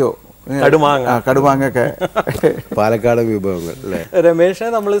 എന്തൊക്കെയോ കടുമാങ്ങൊക്കെ പാലക്കാട് വിഭവങ്ങൾ. രമേശിനെ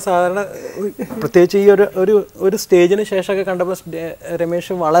നമ്മൾ സാധാരണ പ്രത്യേകിച്ച് ഈ ഒരു സ്റ്റേജിന് ശേഷമൊക്കെ കണ്ടപ്പോൾ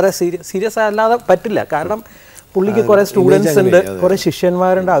രമേശ് വളരെ സീരിയസ് അല്ലാതെ പറ്റില്ല. കാരണം പുള്ളിക്ക് കുറെ സ്റ്റുഡൻസ് ഉണ്ട്, കുറെ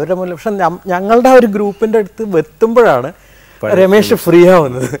ശിഷ്യന്മാരുണ്ട്, അവരുടെ മുന്നിൽ. പക്ഷെ ഞങ്ങളുടെ ഒരു ഗ്രൂപ്പിന്റെ അടുത്ത് എത്തുമ്പോഴാണ് രമേശ് ഫ്രീ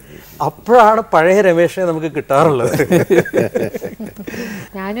ആവുന്നത്. അപ്പോഴാണ് പഴയ രമേശിനെ നമുക്ക് കിട്ടാറുള്ളത്.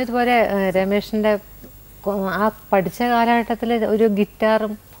 ഞാനും ഇതുപോലെ രമേശിന്റെ ആ പഠിച്ച കാലഘട്ടത്തിൽ ഒരു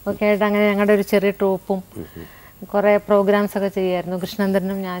ഗിറ്റാറും ഒക്കെ ആയിട്ട് അങ്ങനെ ഞങ്ങളുടെ ഒരു ചെറിയ ട്രൂപ്പും കുറേ പ്രോഗ്രാംസ് ഒക്കെ ചെയ്യായിരുന്നു.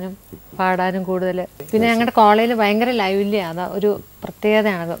 കൃഷ്ണേന്ദ്രനും ഞാനും പാടാനും കൂടുതൽ. പിന്നെ ഞങ്ങളുടെ കോളേജിൽ ഭയങ്കര ലൈവ്ലിയാണ്. അത് ഒരു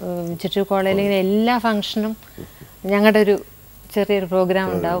പ്രത്യേകതയാണ്. ചിറ്റൂർ കോളേജിൽ ഇങ്ങനെ എല്ലാ ഫംഗ്ഷനും ഞങ്ങളുടെ ഒരു ചെറിയൊരു പ്രോഗ്രാം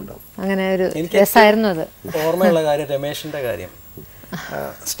ഉണ്ടാവും. അങ്ങനെ ഒരു രസമായിരുന്നു അത്. ഓർമ്മയുള്ള കാര്യം രമേശിൻ്റെ കാര്യം,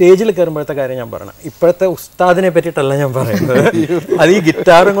 സ്റ്റേജിൽ കയറുമ്പോഴത്തെ കാര്യം ഞാൻ പറയണം. ഇപ്പോഴത്തെ ഉസ്താദിനെ പറ്റിയിട്ടല്ല ഞാൻ പറയുന്നത്. അത് ഈ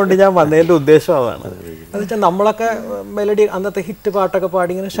ഗിറ്റാറും കൊണ്ട് ഞാൻ വന്നതിൻ്റെ ഉദ്ദേശം അതാണ്. എന്ന് വെച്ചാൽ നമ്മളൊക്കെ മെലഡി അന്നത്തെ ഹിറ്റ് പാട്ടൊക്കെ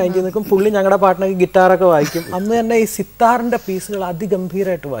പാടി ഇങ്ങനെ ഷൈൻ ചെയ്ത് നിൽക്കും. പുള്ളി ഞങ്ങളുടെ പാട്ടിനൊക്കെ ഗിറ്റാറൊക്കെ വായിക്കും. അന്ന് തന്നെ ഈ സിത്താറിൻ്റെ പീസുകൾ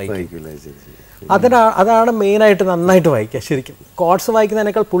അതിഗംഭീരമായിട്ട് വായിക്കും. അതാണ് മെയിനായിട്ട് നന്നായിട്ട് വായിക്കുക. ശരിക്കും കോഡ്സ്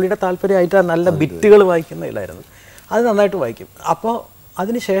വായിക്കുന്നതിനേക്കാൾ പുള്ളിയുടെ താല്പര്യമായിട്ട് നല്ല ബിറ്റുകൾ വായിക്കുന്നതിലായിരുന്നു. അത് നന്നായിട്ട് വായിക്കും. അപ്പോൾ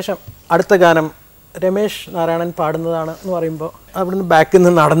അതിനുശേഷം അടുത്ത ഗാനം രമേശ് നാരായണൻ പാടുന്നതാണ് എന്ന് പറയുമ്പോൾ അവിടുന്ന് ബാക്കിൽ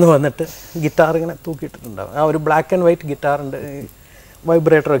നിന്ന് നടന്നു വന്നിട്ട് ഗിറ്റാർ ഇങ്ങനെ തൂക്കിയിട്ടിട്ടുണ്ടാവും. ആ ഒരു ബ്ലാക്ക് ആൻഡ് വൈറ്റ് ഗിറ്റാറുണ്ട്,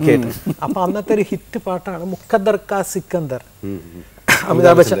 വൈബ്രേറ്ററൊക്കെ ആയിട്ട്. അപ്പോൾ അന്നത്തെ ഒരു ഹിറ്റ് പാട്ടാണ് മുഖദ്ദർ കാ സിക്കന്ദർ,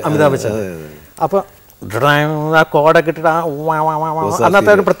 അമിതാഭ് ബച്ചൻ. അപ്പോൾ ആ കോഡൊക്കെ ഇട്ടിട്ട്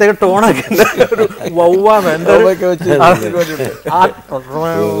അന്നത്തെ ഒരു പ്രത്യേക ടോണൊക്കെ ഉണ്ട്. ഒരു വവ്വാന്ന്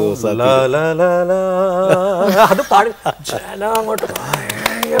അത് പാടി അങ്ങോട്ട്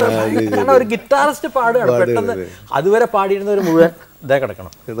കാരണം ഒരു ഗിറ്റാറിസ്റ്റ് പാടുകയാണ്. പെട്ടെന്ന് അതുവരെ പാടിയിരുന്ന ഒരു മുഴുവൻ ഇതേ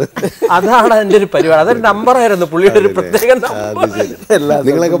കിടക്കണം. അതാണ് അതിന്റെ ഒരു പരിപാടി. അതൊരു നമ്പറായിരുന്നു പുള്ളിയുടെ ഒരു പ്രത്യേക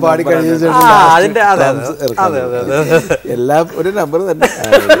നിങ്ങളൊക്കെ പാടി കഴിഞ്ഞ അതിന്റെ എല്ലാം ഒരു നമ്പർ തന്നെ.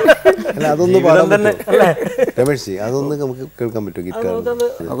 അതൊന്ന് പാടാൻ തന്നെ രമേഷ് ജി, അതൊന്ന് നമുക്ക് കേൾക്കാൻ പറ്റും? ഗിറ്റാർ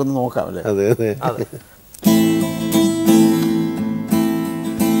നമുക്കൊന്ന് നോക്കാം അല്ലേ? അതെ അതെ.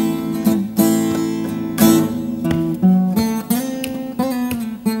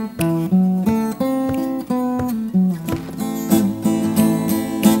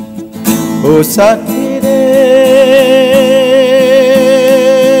 ओ साथी रे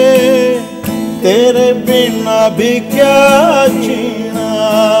तेरे बिना भी क्या जीना,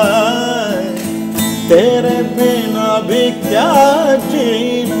 तेरे बिना भी क्या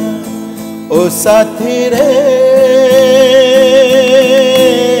जीना। ओ साथी रे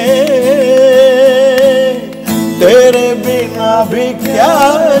तेरे बिना भी क्या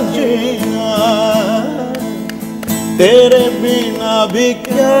जीना, तेरे बिना भी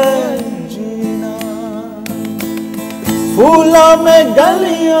क्या। फूलों में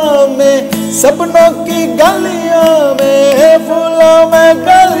गलियों में सपनों की गलियों में, फूलों में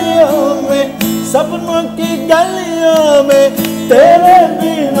गलियों में सपनों की गलियों में, तेरे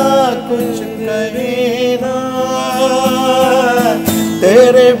बिना कुछ कहीं ना,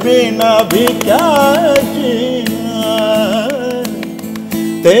 तेरे बिना भी क्या जीना,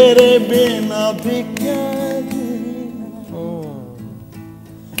 तेरे बिना भी क्या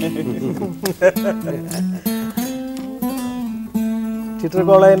ചിറ്റൂർ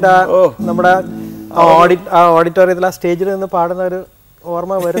കോളേജിന്റെ നമ്മുടെ ഓഡിറ്റോറിയത്തിൽ ആ സ്റ്റേജിൽ നിന്ന് പാടുന്ന ഒരു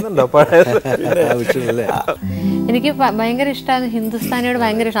ഓർമ്മ വരുന്നുണ്ടോ? എനിക്ക് ഭയങ്കര ഇഷ്ടമാണ് ഹിന്ദുസ്ഥാനിയോട്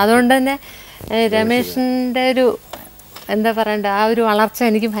ഭയങ്കര ഇഷ്ടം. അതുകൊണ്ട് തന്നെ രമേശിൻ്റെ ഒരു എന്താ പറയണ്ട ആ ഒരു വളർച്ച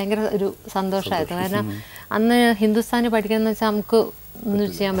എനിക്ക് ഭയങ്കര ഒരു സന്തോഷമായിരുന്നു. കാരണം അന്ന് ഹിന്ദുസ്ഥാനി പഠിക്കാന്ന് വെച്ചാൽ നമുക്ക് ഒന്നും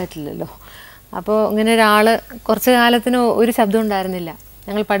ചെയ്യാൻ പറ്റില്ലല്ലോ. അപ്പോൾ ഇങ്ങനെ ഒരാൾ കുറച്ച് കാലത്തിന് ഒരു ശബ്ദം ഉണ്ടായിരുന്നില്ല.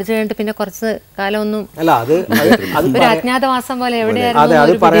 ഞങ്ങൾ പഠിച്ചു കഴിഞ്ഞിട്ട് പിന്നെ കുറച്ച് കാലം ഒന്നും ഒരു അജ്ഞാതവാസം പോലെ എവിടെയായിരുന്നു.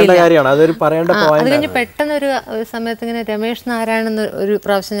 അത് കഴിഞ്ഞ് പെട്ടെന്ന് ഒരു സമയത്ത് ഇങ്ങനെ രമേശ് നാരായണൻ എന്ന ഒരു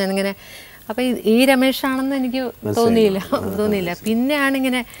പ്രാവശ്യം ഞാനിങ്ങനെ അപ്പം ഈ രമേശാണെന്ന് എനിക്ക് തോന്നിയില്ല. പിന്നെയാണ്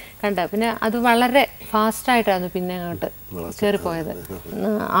ഇങ്ങനെ കണ്ടത്. പിന്നെ അത് വളരെ ഫാസ്റ്റായിട്ടായിരുന്നു പിന്നെ അങ്ങോട്ട് കയറിപ്പോയത്.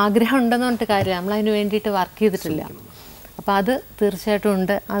 ആഗ്രഹം ഉണ്ടെന്ന് പറഞ്ഞിട്ട് കാര്യമില്ല, നമ്മളതിന് വേണ്ടിയിട്ട് വർക്ക് ചെയ്തിട്ടില്ല. അപ്പോൾ അത് തീർച്ചയായിട്ടും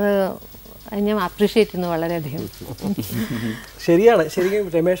ഉണ്ട്. അത് ഞാൻ അപ്രീഷിയേറ്റ് ചെയ്യുന്നു വളരെയധികം. ശരിയാണ്. ശരിക്കും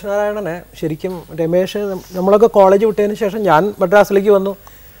രമേശ് നാരായണനെ രമേശ് നമ്മളൊക്കെ കോളേജ് വിട്ടതിന് ശേഷം ഞാൻ മദ്രാസിലേക്ക് വന്നു.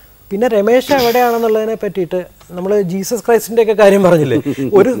 പിന്നെ രമേശ് എവിടെയാണെന്നുള്ളതിനെ പറ്റിയിട്ട് നമ്മൾ ജീസസ് ക്രൈസ്റ്റിൻ്റെ ഒക്കെ കാര്യം പറഞ്ഞില്ലേ,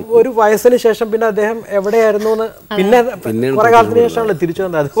 ഒരു വയസ്സിന് ശേഷം പിന്നെ അദ്ദേഹം എവിടെയായിരുന്നു എന്ന് പിന്നെ കുറെ കാലത്തിന് ശേഷമാണല്ലോ തിരിച്ചു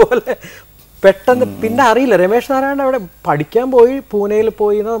വന്നത്. അതുപോലെ പെട്ടെന്ന് പിന്നെ അറിയില്ല രമേശ് നാരായണൻ അവിടെ പഠിക്കാൻ പോയി, പൂനെയിൽ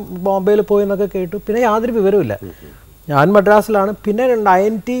പോയി ബോംബെയിൽ പോയി എന്നൊക്കെ കേട്ടു. പിന്നെ യാതൊരു വിവരവുമില്ല. ഞാൻ മദ്രാസിലാണ്. പിന്നെ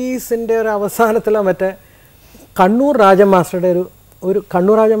 90s ഒരു അവസാനത്തിലാണ് മറ്റേ കണ്ണൂർ രാജ മാസ്റ്ററുടെ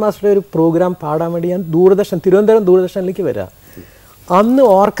ഒരു പ്രോഗ്രാം പാടാൻ വേണ്ടി ഞാൻ തിരുവനന്തപുരം ദൂരദർശനിലേക്ക് വരാം. അന്ന്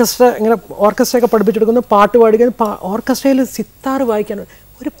ഓർക്കസ്ട്ര ഒക്കെ പഠിപ്പിച്ചെടുക്കുന്നു, പാട്ട് പാടിക്കാൻ, ഓർക്കസ്ട്രയിൽ സിത്താർ വായിക്കാൻ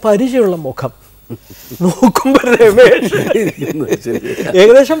ഒരു പരിചയമുള്ള മുഖം. നോക്കുമ്പോൾ രമേശ്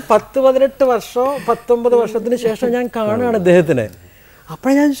ഏകദേശം 18 വർഷമോ 19 വർഷത്തിന് ശേഷം ഞാൻ കാണുകയാണ് അദ്ദേഹത്തിനെ. അപ്പോൾ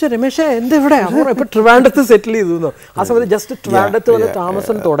ഞാൻ ചോദിച്ചു, രമേശേ എന്താ ഇവിടെ? ഇപ്പൊ ട്രിവാൻഡ്രത്ത് സെറ്റിൽ ചെയ്തു. ആ സമയത്ത് ജസ്റ്റ് ട്രിവാൻഡ്രത്ത് വന്ന്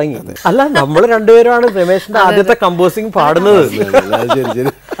താമസം തുടങ്ങി. അല്ല, നമ്മൾ രണ്ടുപേരുമാണ് രമേശിന്റെ ആദ്യത്തെ കമ്പോസിങ് പാടുന്നത്.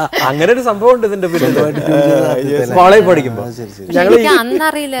 അങ്ങനെ ഒരു സംഭവം ഉണ്ട് ഇതിന്റെ പിന്നെ കോളേജ് പഠിക്കുമ്പോ.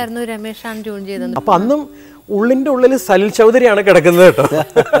 അന്നറിയില്ലായിരുന്നു രമേശാണ് ട്യൂൺ ചെയ്തത്. അപ്പൊ അന്നും ഉള്ളിന്റെ ഉള്ളിൽ സലിൽ ചൗധരിയാണ് കിടക്കുന്നത് കേട്ടോ.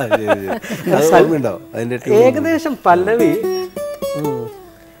 ഏകദേശം പല്ലവി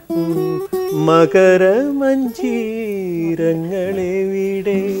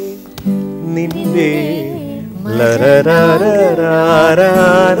മകരമഞ്ജീരങ്ങളെവിടെ നിന്റെ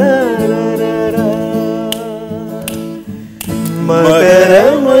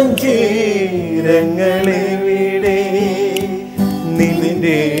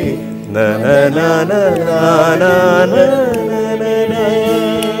നിന്റെ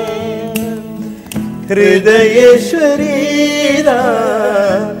ഹൃദയേശ്വരീതാ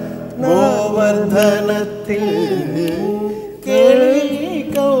ഗോവർദ്ധനത്തിൽ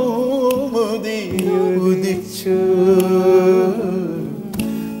കേളികൗമുദി ഉദിച്ചു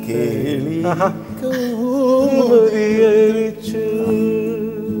കേളികൗമുദി അരിച്ചു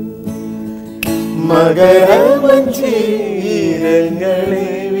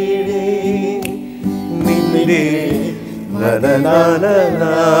മകരമഞ്ജീരങ്ങളെവിടെ നിന്റെ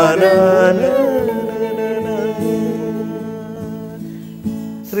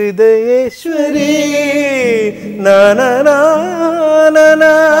ഹൃദയേശ്വരി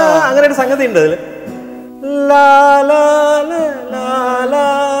അങ്ങനെ ഒരു സംഗതി ഉണ്ട് അതില്.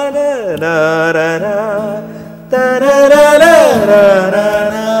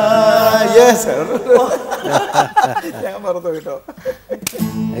 ഞാൻ മറന്നു കേട്ടോ.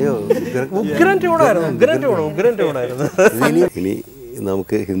 അയ്യോ, ഉഗ്രൻ ട്യൂണായിരുന്നു. ഇനി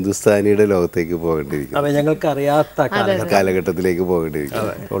നമുക്ക് ഹിന്ദുസ്ഥാനിയുടെ ലോകത്തേക്ക് പോകേണ്ടിയിരിക്കും. ഞങ്ങൾക്ക് അറിയാത്ത കാലഘട്ടത്തിലേക്ക് പോകേണ്ടിയിരിക്കും.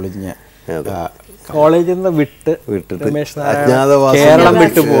 കോളേജിൽ നിന്ന് വിട്ടിട്ട് കേരളം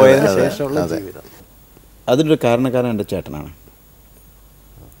വിട്ടു പോയതിനു ശേഷമുള്ള ജീവിതം. അതിനൊരു കാരണക്കാരൻ എൻ്റെ ചേട്ടനാണ്,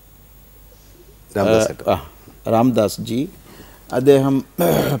 രാംദാസ് ജി. അദ്ദേഹം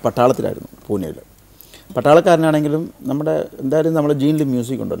പട്ടാളത്തിലായിരുന്നു, പൂനെയിൽ. പട്ടാളക്കാരനാണെങ്കിലും എന്തായാലും നമ്മുടെ ജീനിൽ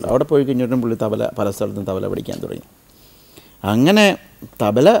മ്യൂസിക് ഉണ്ടല്ലോ, അവിടെ പോയി കഴിഞ്ഞിട്ടും പുള്ളി പല സ്ഥലത്തും തബല പഠിക്കാൻ തുടങ്ങി. അങ്ങനെ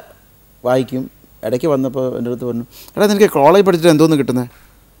തബല വായിക്കും. ഇടയ്ക്ക് വന്നപ്പോൾ എൻ്റെ അടുത്ത് പറഞ്ഞു, എടാ നിനക്ക് കോളേജ് പഠിച്ചിട്ട് എന്തോന്ന് കിട്ടുന്നത്?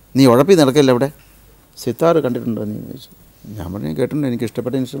 നീ ഉഴപ്പി നടക്കല്ലേ അവിടെ? സിത്താർ കണ്ടിട്ടുണ്ടോ നീ ചോദിച്ചു. ഞാൻ പറഞ്ഞു കേട്ടിട്ടുണ്ട്, എനിക്ക്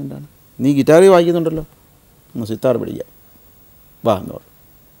ഇഷ്ടപ്പെട്ട ഇൻസ്ട്രുമെൻ്റാണ്. നീ ഗിറ്റാർ വായിക്കുന്നുണ്ടല്ലോ, സിത്താർ പഠിക്കാം, വാ എന്ന് പറഞ്ഞു.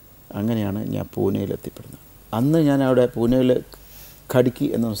 അങ്ങനെയാണ് ഞാൻ പൂനെയിൽ എത്തിപ്പെടുന്നത്. അന്ന് ഞാൻ അവിടെ പൂനെയിൽ ഖഡ്കി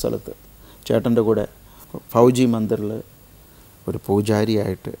എന്ന സ്ഥലത്ത് ചേട്ടൻ്റെ കൂടെ ഫൗജി മന്ദിറിൽ ഒരു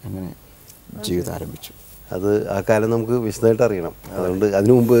പൂജാരിയായിട്ട് അങ്ങനെ ജീവിതം ആരംഭിച്ചു. അത് ആ കാലം നമുക്ക് വിശദമായിട്ട് അറിയണം. അതുകൊണ്ട്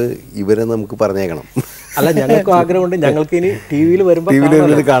അതിനു മുമ്പ് ഇവരെ നമുക്ക് പറഞ്ഞേക്കണം. അല്ല, ഞങ്ങൾക്ക് ആഗ്രഹമുണ്ട്. ഞങ്ങൾക്ക് ഇനി ടി വിയിൽ വരുമ്പോൾ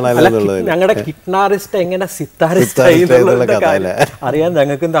ഞങ്ങളുടെ കിറ്റ്നാറിസ്റ്റ് എങ്ങനെ സിത്താറിസ്റ്റ് അറിയാൻ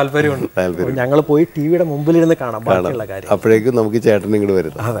ഞങ്ങൾക്കും താല്പര്യമുണ്ട്. ഞങ്ങൾ പോയി ടി വിയുടെ മുമ്പിലിരുന്ന് കാണാം ബാക്കിയുള്ള കാര്യം. അപ്പോഴേക്കും നമുക്ക് ചേട്ടനും ഇങ്ങോട്ട്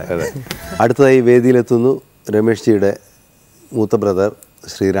വരുന്നു. അടുത്തതായി വേദിയിലെത്തുന്നു രമേഷ് ജിയുടെ മൂത്ത ബ്രദർ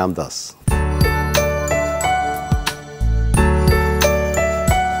ശ്രീ രാംദാസ്.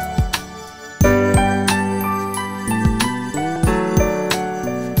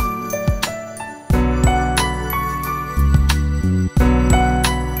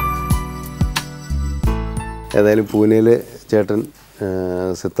 ഏതായാലും പൂനെയിൽ ചേട്ടൻ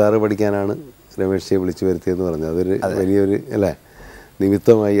സിത്താറ് പഠിക്കാനാണ് രമേശ്ജിയെ വിളിച്ചു വരുത്തിയെന്ന് പറഞ്ഞു. അതൊരു വലിയൊരു അല്ലേ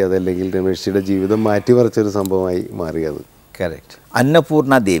നിമിത്തമായി, അതല്ലെങ്കിൽ രമേശ്ജിയുടെ ജീവിതം മാറ്റിമറിച്ചൊരു സംഭവമായി മാറിയത്. കറക്റ്റ്.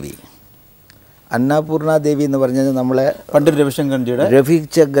 അന്നപൂർണ ദേവി എന്ന് പറഞ്ഞാൽ നമ്മളെ പണ്ഡിറ്റ് രവിശങ്കർജിയുടെ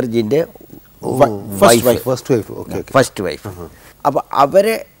രവിശങ്കർജിൻ്റെ ഫസ്റ്റ് വൈഫ്. അപ്പോൾ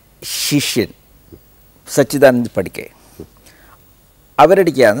അവരെ ശിഷ്യൻ സച്ചിദാനന്ദ് പഠിക്കേ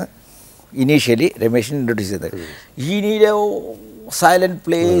അവരടിക്കാണ് ഇനീഷ്യലി രമേശിനെ ഇൻട്രൊഡ്യൂസ് ചെയ്തത്. ഈ need A silent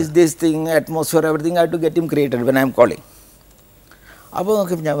place, this thing, atmosphere, everything I to get him created when I M calling. അപ്പോൾ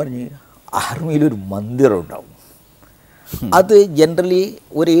നോക്കിയപ്പോൾ ഞാൻ പറഞ്ഞു ആർമിയിലൊരു മന്ദിരം ഉണ്ടാവും. അത് ജനറലി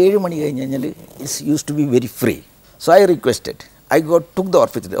ഒരു 7 മണി കഴിഞ്ഞ് കഴിഞ്ഞാൽ it's use to be very free. So I requested, I got took the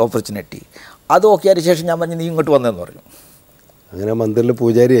opportunity. അത് ഓക്കെ ആയതിനു ശേഷം ഞാൻ പറഞ്ഞു നീ ഇങ്ങോട്ട് വന്നതെന്ന് പറഞ്ഞു. അങ്ങനെ മന്ദിറിൽ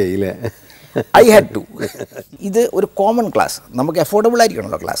പൂജാരിയായി അല്ലേ? I had to. ഇത് ഒരു കോമൺ ക്ലാസ്, നമുക്ക് affordable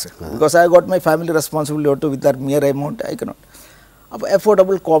ആയിരിക്കണമല്ലോ class. Because I got my family responsibility to with that mere amount I cannot. അപ്പോൾ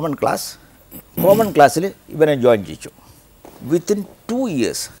അഫോർഡബിൾ കോമൺ ക്ലാസ്സിൽ ഇവനെ ജോയിൻ ചെയ്യിച്ചു. വിത്തിൻ 2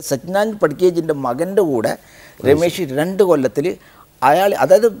 years സച്ചിദാനന്ദ് പട്കേജിൻ്റെ മകൻ്റെ കൂടെ രമേശ് 2 കൊല്ലത്തിൽ അയാൾ,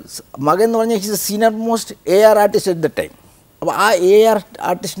 അതായത് മകൻ എന്ന് പറഞ്ഞാൽ his senior most AR artist at the time. അപ്പോൾ ആ AR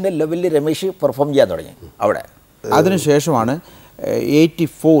ആർട്ടിസ്റ്റിൻ്റെ ലെവലിൽ രമേശ് പെർഫോം ചെയ്യാൻ തുടങ്ങി അവിടെ. അതിനുശേഷമാണ്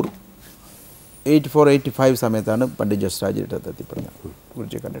 84-85 സമയത്താണ് പണ്ഡിറ്റ് ജസ്രാജിയുടെ അടുത്ത് എത്തിപ്പെടുന്നത്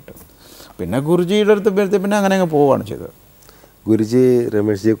ഗുരുജിയെ കണ്ടിട്ട്. പിന്നെ ഗുരുജിയുടെ അടുത്ത് പിന്നെ അങ്ങനെ അങ്ങ് പോവുകയാണ് ചെയ്തത്. ഗുരുജി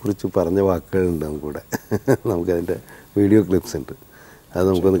രമേശ്ജിയെക്കുറിച്ച് പറഞ്ഞ വാക്കുകളുണ്ട് നമുക്കിവിടെ. നമുക്കതിൻ്റെ വീഡിയോ ക്ലിപ്സ് ഉണ്ട്, അത്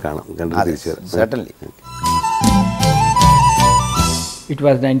നമുക്കൊന്ന് കാണാം, കണ്ടിട്ട് തിരിച്ചു വരാം. Certainly. It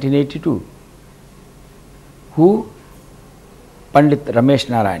was 1982. Who? Pandit Ramesh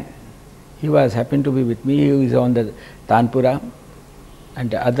Narayan. He was happened to be with me. He is on the Tanpura, and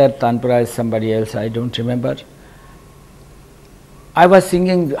the other Tanpura is somebody else, I don't remember. I was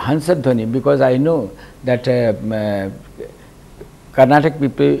singing Hansadhwani because I know that Carnatic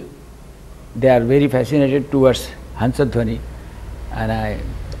people, they are very fascinated towards Hansadhwani, and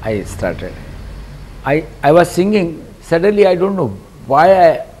I started. I was singing, suddenly I don't know why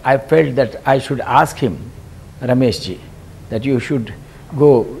I felt that I should ask him, Rameshji, that you should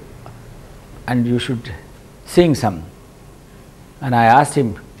go and you should sing some. And I asked him,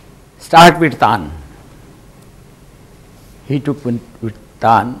 start with Tan. He took with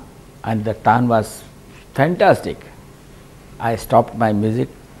Tan, and the Tan was fantastic. I stopped my music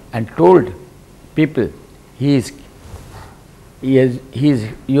and told people, he is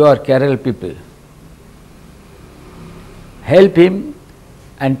your Kerala people. Help him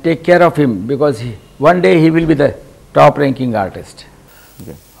and take care of him because one day he will be the top ranking artist.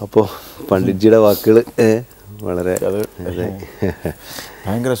 അപ്പോൾ പണ്ഡിറ്റ്ജിയുടെ വാക്കുകൾ വളരെ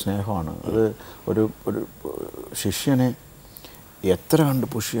ഭയങ്കര സ്നേഹമാണ്. അത് ഒരു ശിഷ്യനെ എത്ര കണ്ട്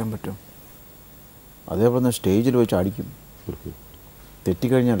പുഷ് ചെയ്യാൻ പറ്റും. അതേപോലെ തന്നെ സ്റ്റേജിൽ വെച്ച് അടിക്കും.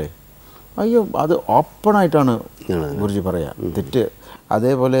 തെറ്റിക്കഴിഞ്ഞാലേ അയ്യോ അത് ഓപ്പണായിട്ടാണ് ഗുരുജി പറയാം തെറ്റ്.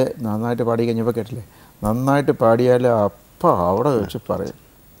 അതേപോലെ നന്നായിട്ട് പാടി കഴിഞ്ഞപ്പോൾ കേട്ടില്ലേ, നന്നായിട്ട് പാടിയാൽ അപ്പം അവിടെ വെച്ച് പറയും.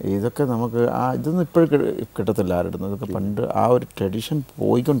 ഇതൊക്കെ നമുക്ക് ഇതൊന്നും ഇപ്പോഴും കിട്ടത്തില്ല ആരുടെ. ഇതൊക്കെ പണ്ട് ആ ഒരു ട്രഡീഷൻ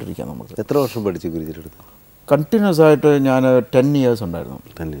പോയിക്കൊണ്ടിരിക്കുക. നമുക്ക് എത്ര വർഷം പഠിച്ചു ഗുരുജിയുടെ അടുത്ത്? കണ്ടിന്യൂസ് ആയിട്ട് ഞാൻ 10 years ഉണ്ടായിരുന്നു.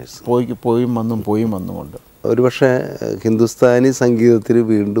 10 years പോയും വന്നും കൊണ്ട്. ഒരുപക്ഷെ ഹിന്ദുസ്ഥാനി സംഗീതത്തിൽ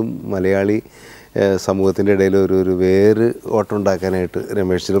വീണ്ടും മലയാളി സമൂഹത്തിൻ്റെ ഇടയിൽ ഒരു വേര് ഓട്ടമുണ്ടാക്കാനായിട്ട്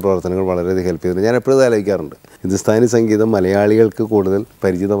രമേശ്ജിയുടെ പ്രവർത്തനങ്ങൾ വളരെയധികം ഹെൽപ്പ് ചെയ്തിട്ടുണ്ട്. ഞാൻ എപ്പോഴും ആലോചിക്കാറുണ്ട്, ഹിന്ദുസ്ഥാനി സംഗീതം മലയാളികൾക്ക് കൂടുതൽ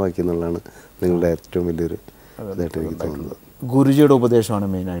പരിചിതമാക്കി എന്നുള്ളതാണ് നിങ്ങളുടെ ഏറ്റവും വലിയൊരു ഇതായിട്ട് എനിക്ക് തോന്നുന്നത്. ഗുരുജിയുടെ ഉപദേശമാണ്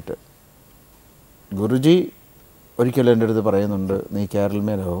മെയിനായിട്ട്. ഗുരുജി ഒരിക്കലും എൻ്റെ അടുത്ത് പറയുന്നുണ്ട്, നീ കേരള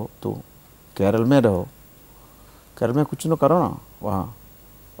में रहो, तू केरल में रहो, केरल में कुछ न करो ना,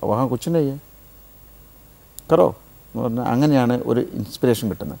 वहाँ कुछ नहीं है, करो എന്ന് പറഞ്ഞാൽ അങ്ങനെയാണ് ഒരു ഇൻസ്പിറേഷൻ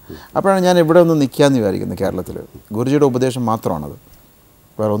കിട്ടുന്നത്. അപ്പോഴാണ് ഞാൻ ഇവിടെ ഒന്ന് നിൽക്കാമെന്ന് വിചാരിക്കുന്നത് കേരളത്തിൽ. ഗുരുജിയുടെ ഉപദേശം മാത്രമാണത്,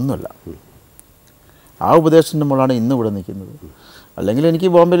 വേറെ ഒന്നുമല്ല. ആ ഉപദേശത്തിൻ്റെ മുകളിലാണ് ഇന്ന് ഇവിടെ നിൽക്കുന്നത്. അല്ലെങ്കിൽ എനിക്ക്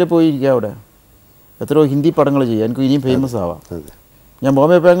ബോംബെയിൽ പോയി ഇരിക്കുക, അവിടെ എത്രയോ ഹിന്ദി പടങ്ങൾ ചെയ്യാം, എനിക്ക് ഇനിയും ഫേമസ് ആവാം. ഞാൻ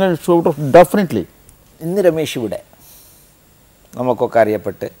ബോംബെ പോയാൽ ഷൂട്ട് ഓഫ് ഡെഫിനറ്റ്ലി. ഇന്ന് രമേശ് ഇവിടെ നമുക്കൊക്കെ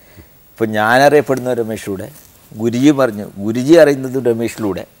അറിയപ്പെട്ട്, ഇപ്പോൾ ഞാനറിയപ്പെടുന്ന രമേശിലൂടെ, ഗുരുജി പറഞ്ഞു, ഗുരുജി അറിയുന്നത്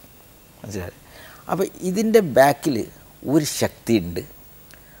രമേശിലൂടെ, മനസ്സിലായി. അപ്പോൾ ഇതിൻ്റെ ബാക്കിൽ ഒരു ശക്തിയുണ്ട്.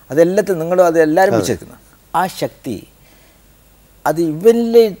 നിങ്ങളും അതെല്ലാവരും വിശ്വസിക്കുന്നത്. ആ ശക്തി അത്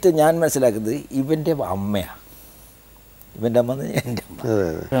ഇവനിലേക്ക് ഞാൻ മനസ്സിലാക്കുന്നത് ഇവൻ്റെ അമ്മയാണ്. ഇവൻ്റെ അമ്മ എൻ്റെ അമ്മ.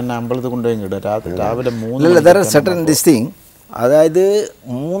 അമ്പലത്തിൽ കൊണ്ടുപോയി രാവിലെ 3 അതായത്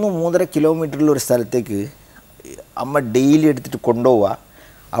 3-3.5 കിലോമീറ്ററിൽ ഒരു സ്ഥലത്തേക്ക് അമ്മ ഡെയിലി എടുത്തിട്ട് കൊണ്ടുപോവുക,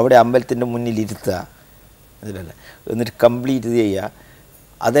 അവിടെ അമ്പലത്തിൻ്റെ മുന്നിൽ ഇരുത്തുക, എന്നിട്ട് കംപ്ലീറ്റ് ചെയ്യുക.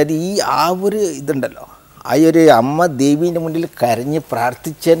 അതായത് ആ ഒരു ഇതുണ്ടല്ലോ, ആ ഒരു അമ്മ ദേവീൻ്റെ മുന്നിൽ കരഞ്ഞ്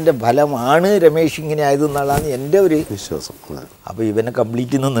പ്രാർത്ഥിച്ചതിൻ്റെ ഫലമാണ് രമേശ് ഇങ്ങനെ ആയതെന്നുള്ളതാണ് എൻ്റെ ഒരു വിശ്വാസം. അപ്പോൾ ഇവനെ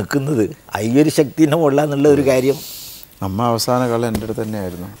കംപ്ലീറ്റ് നിന്ന് നിൽക്കുന്നത് ഈ ഒരു ശക്തിനെ കൊള്ളാന്നുള്ള ഒരു കാര്യം. അമ്മ അവസാന കാലം എൻ്റെ അടുത്ത്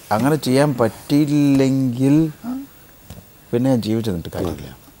തന്നെയായിരുന്നു. അങ്ങനെ ചെയ്യാൻ പറ്റിയില്ലെങ്കിൽ പിന്നെ ഞാൻ ജീവിച്ചു നിന്നിട്ട് കാര്യമില്ല.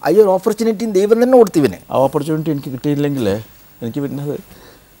 ആ ഒരു ഓപ്പർച്യൂണിറ്റിയും ദൈവം തന്നെ കൊടുത്തു ഇവന്. ആ ഓപ്പർച്യൂണിറ്റി എനിക്ക് കിട്ടിയില്ലെങ്കിൽ എനിക്ക് പിന്നെ അത്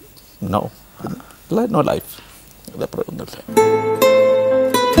നോ ലൈഫ് അതപ്പുറം ഒന്നുമില്ല.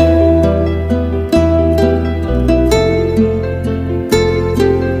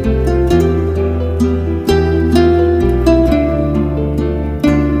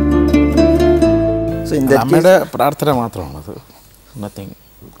 അമ്മയുടെ പ്രാർത്ഥന മാത്രമാണത്. നത്തിങ്.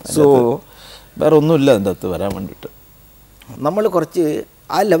 സോ വേറെ ഒന്നുമില്ല അതിൻ്റെ അകത്ത് വരാൻ വേണ്ടിയിട്ട്. നമ്മൾ കുറച്ച്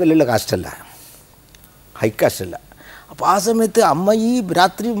ആ ലെവലുള്ള കാസ്റ്റല്ല, ഹൈ കാസ്റ്റല്ല. അപ്പോൾ ആ സമയത്ത് അമ്മ ഈ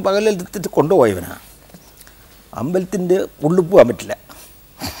രാത്രിയും പകലെടുത്തിട്ട് കൊണ്ടുപോയവനാ. അമ്പലത്തിൻ്റെ ഉള്ളിൽ പോകാൻ പറ്റില്ല.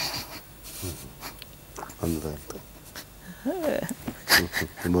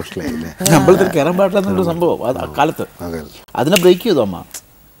 അമ്പലത്തിൽ കയറാൻ പാടില്ലെന്നുള്ള സംഭവം ആ കാലത്ത് അതിനെ ബ്രേക്ക് ചെയ്തു അമ്മ.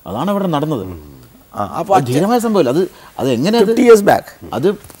 അതാണ് അവിടെ നടന്നത്. അപ്പോൾ ധീരമായ സംഭവമില്ല അത്. അത് എങ്ങനെയാണ് 50 years back അത്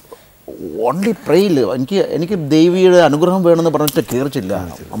ഓൺലി പ്രേയിൽ എനിക്ക് ദേവിയുടെ അനുഗ്രഹം വേണമെന്ന് പറഞ്ഞിട്ട് കയറിച്ചില്ല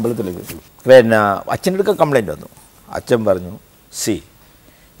അമ്പലത്തിലേക്ക്. പിന്നെ അച്ഛൻ്റെ അടുക്ക കംപ്ലൈൻറ്റ് വന്നു. അച്ഛൻ പറഞ്ഞു, സി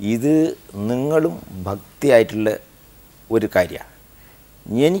ഇത് നിങ്ങളും ഭക്തിയായിട്ടുള്ള ഒരു കാര്യമാണ്,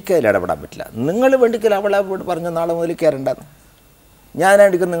 എനിക്കതിൽ ഇടപെടാൻ പറ്റില്ല. നിങ്ങൾ വേണ്ടിക്കൽ അവളെ പറഞ്ഞ നാളെ മുതൽ കയറണ്ടെന്ന്.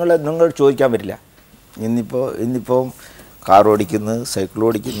 ഞാനായിരിക്കും നിങ്ങൾ ചോദിക്കാൻ പറ്റില്ല. ഇന്നിപ്പോൾ കാർ ഓടിക്കുന്നു, സൈക്കിൾ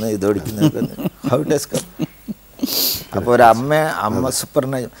ഓടിക്കുന്നു, ഇതോടിക്കുന്നു, ഹൗ ഇറ്റ് ഹസ് കം. അപ്പോൾ ഒരു അമ്മ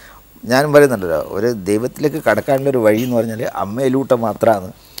സൂപ്പറിനെ ഞാൻ പറയുന്നുണ്ടല്ലോ, ഒരു ദൈവത്തിലേക്ക് കടക്കാനുള്ളൊരു വഴി എന്ന് പറഞ്ഞാൽ അമ്മയിലൂട്ട മാത്രമാണ്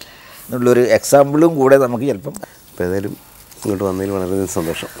എന്നുള്ളൊരു എക്സാമ്പിളും കൂടെ നമുക്ക് ചിലപ്പം. അപ്പോൾ ഏതായാലും ഇങ്ങോട്ട് വന്നതിൽ വളരെ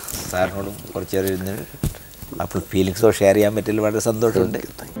സന്തോഷം. സാറിനോടും കുറച്ച് നേരം ഇരുന്ന് അപ്പോൾ ഫീലിങ്സോ ഷെയർ ചെയ്യാൻ പറ്റില്ല, വളരെ സന്തോഷമുണ്ട്.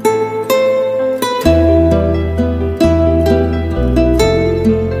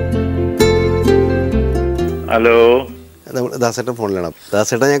 ഹലോ, ദാസേട്ടൻ ഫോണിലാണ്.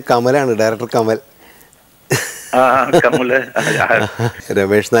 ദാസേട്ടൻ ഞാൻ കമലാണ്, ഡയറക്ടർ കമൽ.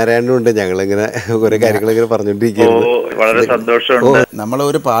 രമേഷ് നാരായണനും ഉണ്ട്. ഞങ്ങളിങ്ങനെ കുറെ കാര്യങ്ങളിങ്ങനെ പറഞ്ഞുകൊണ്ടിരിക്കുന്നു. വളരെ സന്തോഷമുണ്ട്. നമ്മളെ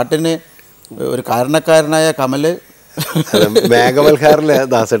ഒരു പാട്ടിന് ഒരു കാരണക്കാരനായ കമല് മേഘമൽഹാറിലെ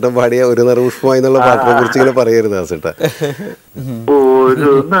ദാസേട്ടൻ പാടിയ ഒരു നറുപുഷ്പമായി എന്നുള്ള പാട്ടിനെ കുറിച്ച് ഇങ്ങനെ പറയരുത് ദാസേട്ടൻ.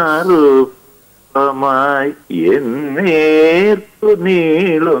 ഒരു നറുപുഷ്പമായി എന്നേർപ്പു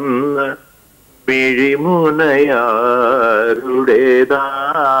നീളുന്ന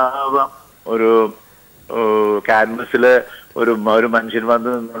പിഴിമുനയാരുടേതാവാം. ഒരു ക്യാൻവസില് ഒരു മനുഷ്യൻ വന്ന്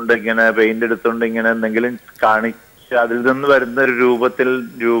നിന്നുകൊണ്ട് ഇങ്ങനെ പെയിന്റ് എടുത്തുകൊണ്ട് ഇങ്ങനെ എന്തെങ്കിലും കാണിച്ച് അതിൽ നിന്ന് വരുന്ന ഒരു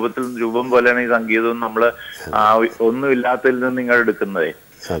രൂപം പോലെയാണ് ഈ സംഗീതവും നമ്മള് ഒന്നുമില്ലാത്തതിൽ നിന്ന് നിങ്ങൾ എടുക്കുന്നത്.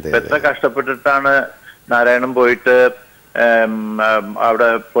 എത്ര കഷ്ടപ്പെട്ടിട്ടാണ് നാരായണൻ പോയിട്ട് അവിടെ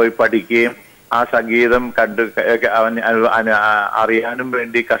പോയി പഠിക്കുകയും ആ സംഗീതം കണ്ട് അവൻ അറിയാനും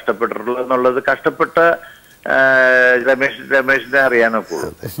വേണ്ടി കഷ്ടപ്പെട്ടിട്ടുള്ളത് എന്നുള്ളത് കഷ്ടപ്പെട്ട രമേശിനെ അറിയാനൊക്കുള്ളൂ.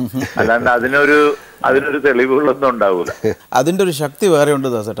 അല്ലാണ്ട് അതിനൊരു തെളിവുകളൊന്നും ഉണ്ടാവൂല. അതിന്റെ ഒരു ശക്തി വേറെ ഉണ്ട്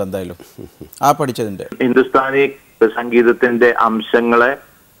ദാസേട്ടൻ. എന്തായാലും ആ പഠിച്ചതിന്റെ ഹിന്ദുസ്ഥാനി സംഗീതത്തിന്റെ അംശങ്ങളെ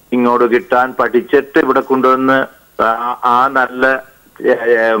ഇങ്ങോട്ട് കിട്ടാൻ പഠിച്ചിട്ട് ഇവിടെ കൊണ്ടുവന്ന് ആ നല്ല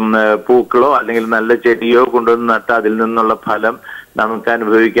പൂക്കളോ അല്ലെങ്കിൽ നല്ല ചെടിയോ കൊണ്ടുവന്ന് നട്ട് അതിൽ നിന്നുള്ള ഫലം നമുക്ക്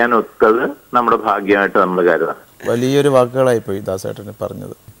അനുഭവിക്കാൻ ഒത്തത് നമ്മുടെ ഭാഗ്യമായിട്ട് നമ്മൾ കരുതാം. വലിയൊരു വാക്കുകളായി പോയി ദാസേട്ടന്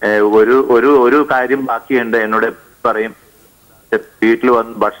പറഞ്ഞത്. ഒരു കാര്യം ബാക്കിയുണ്ട്. എന്നോട് പറയും വീട്ടിൽ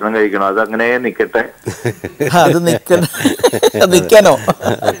വന്ന് ഭക്ഷണം കഴിക്കണോ, അതങ്ങനെ നിക്കട്ടെ. അത് നിക്കണോ?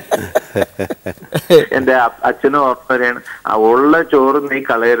 എന്റെ അച്ഛനും ഓർമ്മ വരെയാണ്, ഉള്ള ചോറ് നീ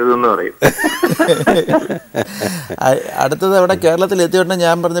കളയരുതെന്ന് പറയും. അടുത്തത് അവിടെ കേരളത്തിൽ എത്തിയോട്ടെ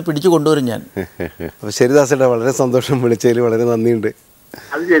ഞാൻ പറഞ്ഞ പിടിച്ചു കൊണ്ടുവരും ഞാൻ. അപ്പൊ ശരി ദാസേട്ടാ, വളരെ സന്തോഷം, വിളിച്ചതിൽ വളരെ നന്ദിയുണ്ട്.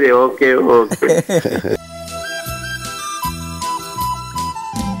 അത് ശരി, ഓക്കെ.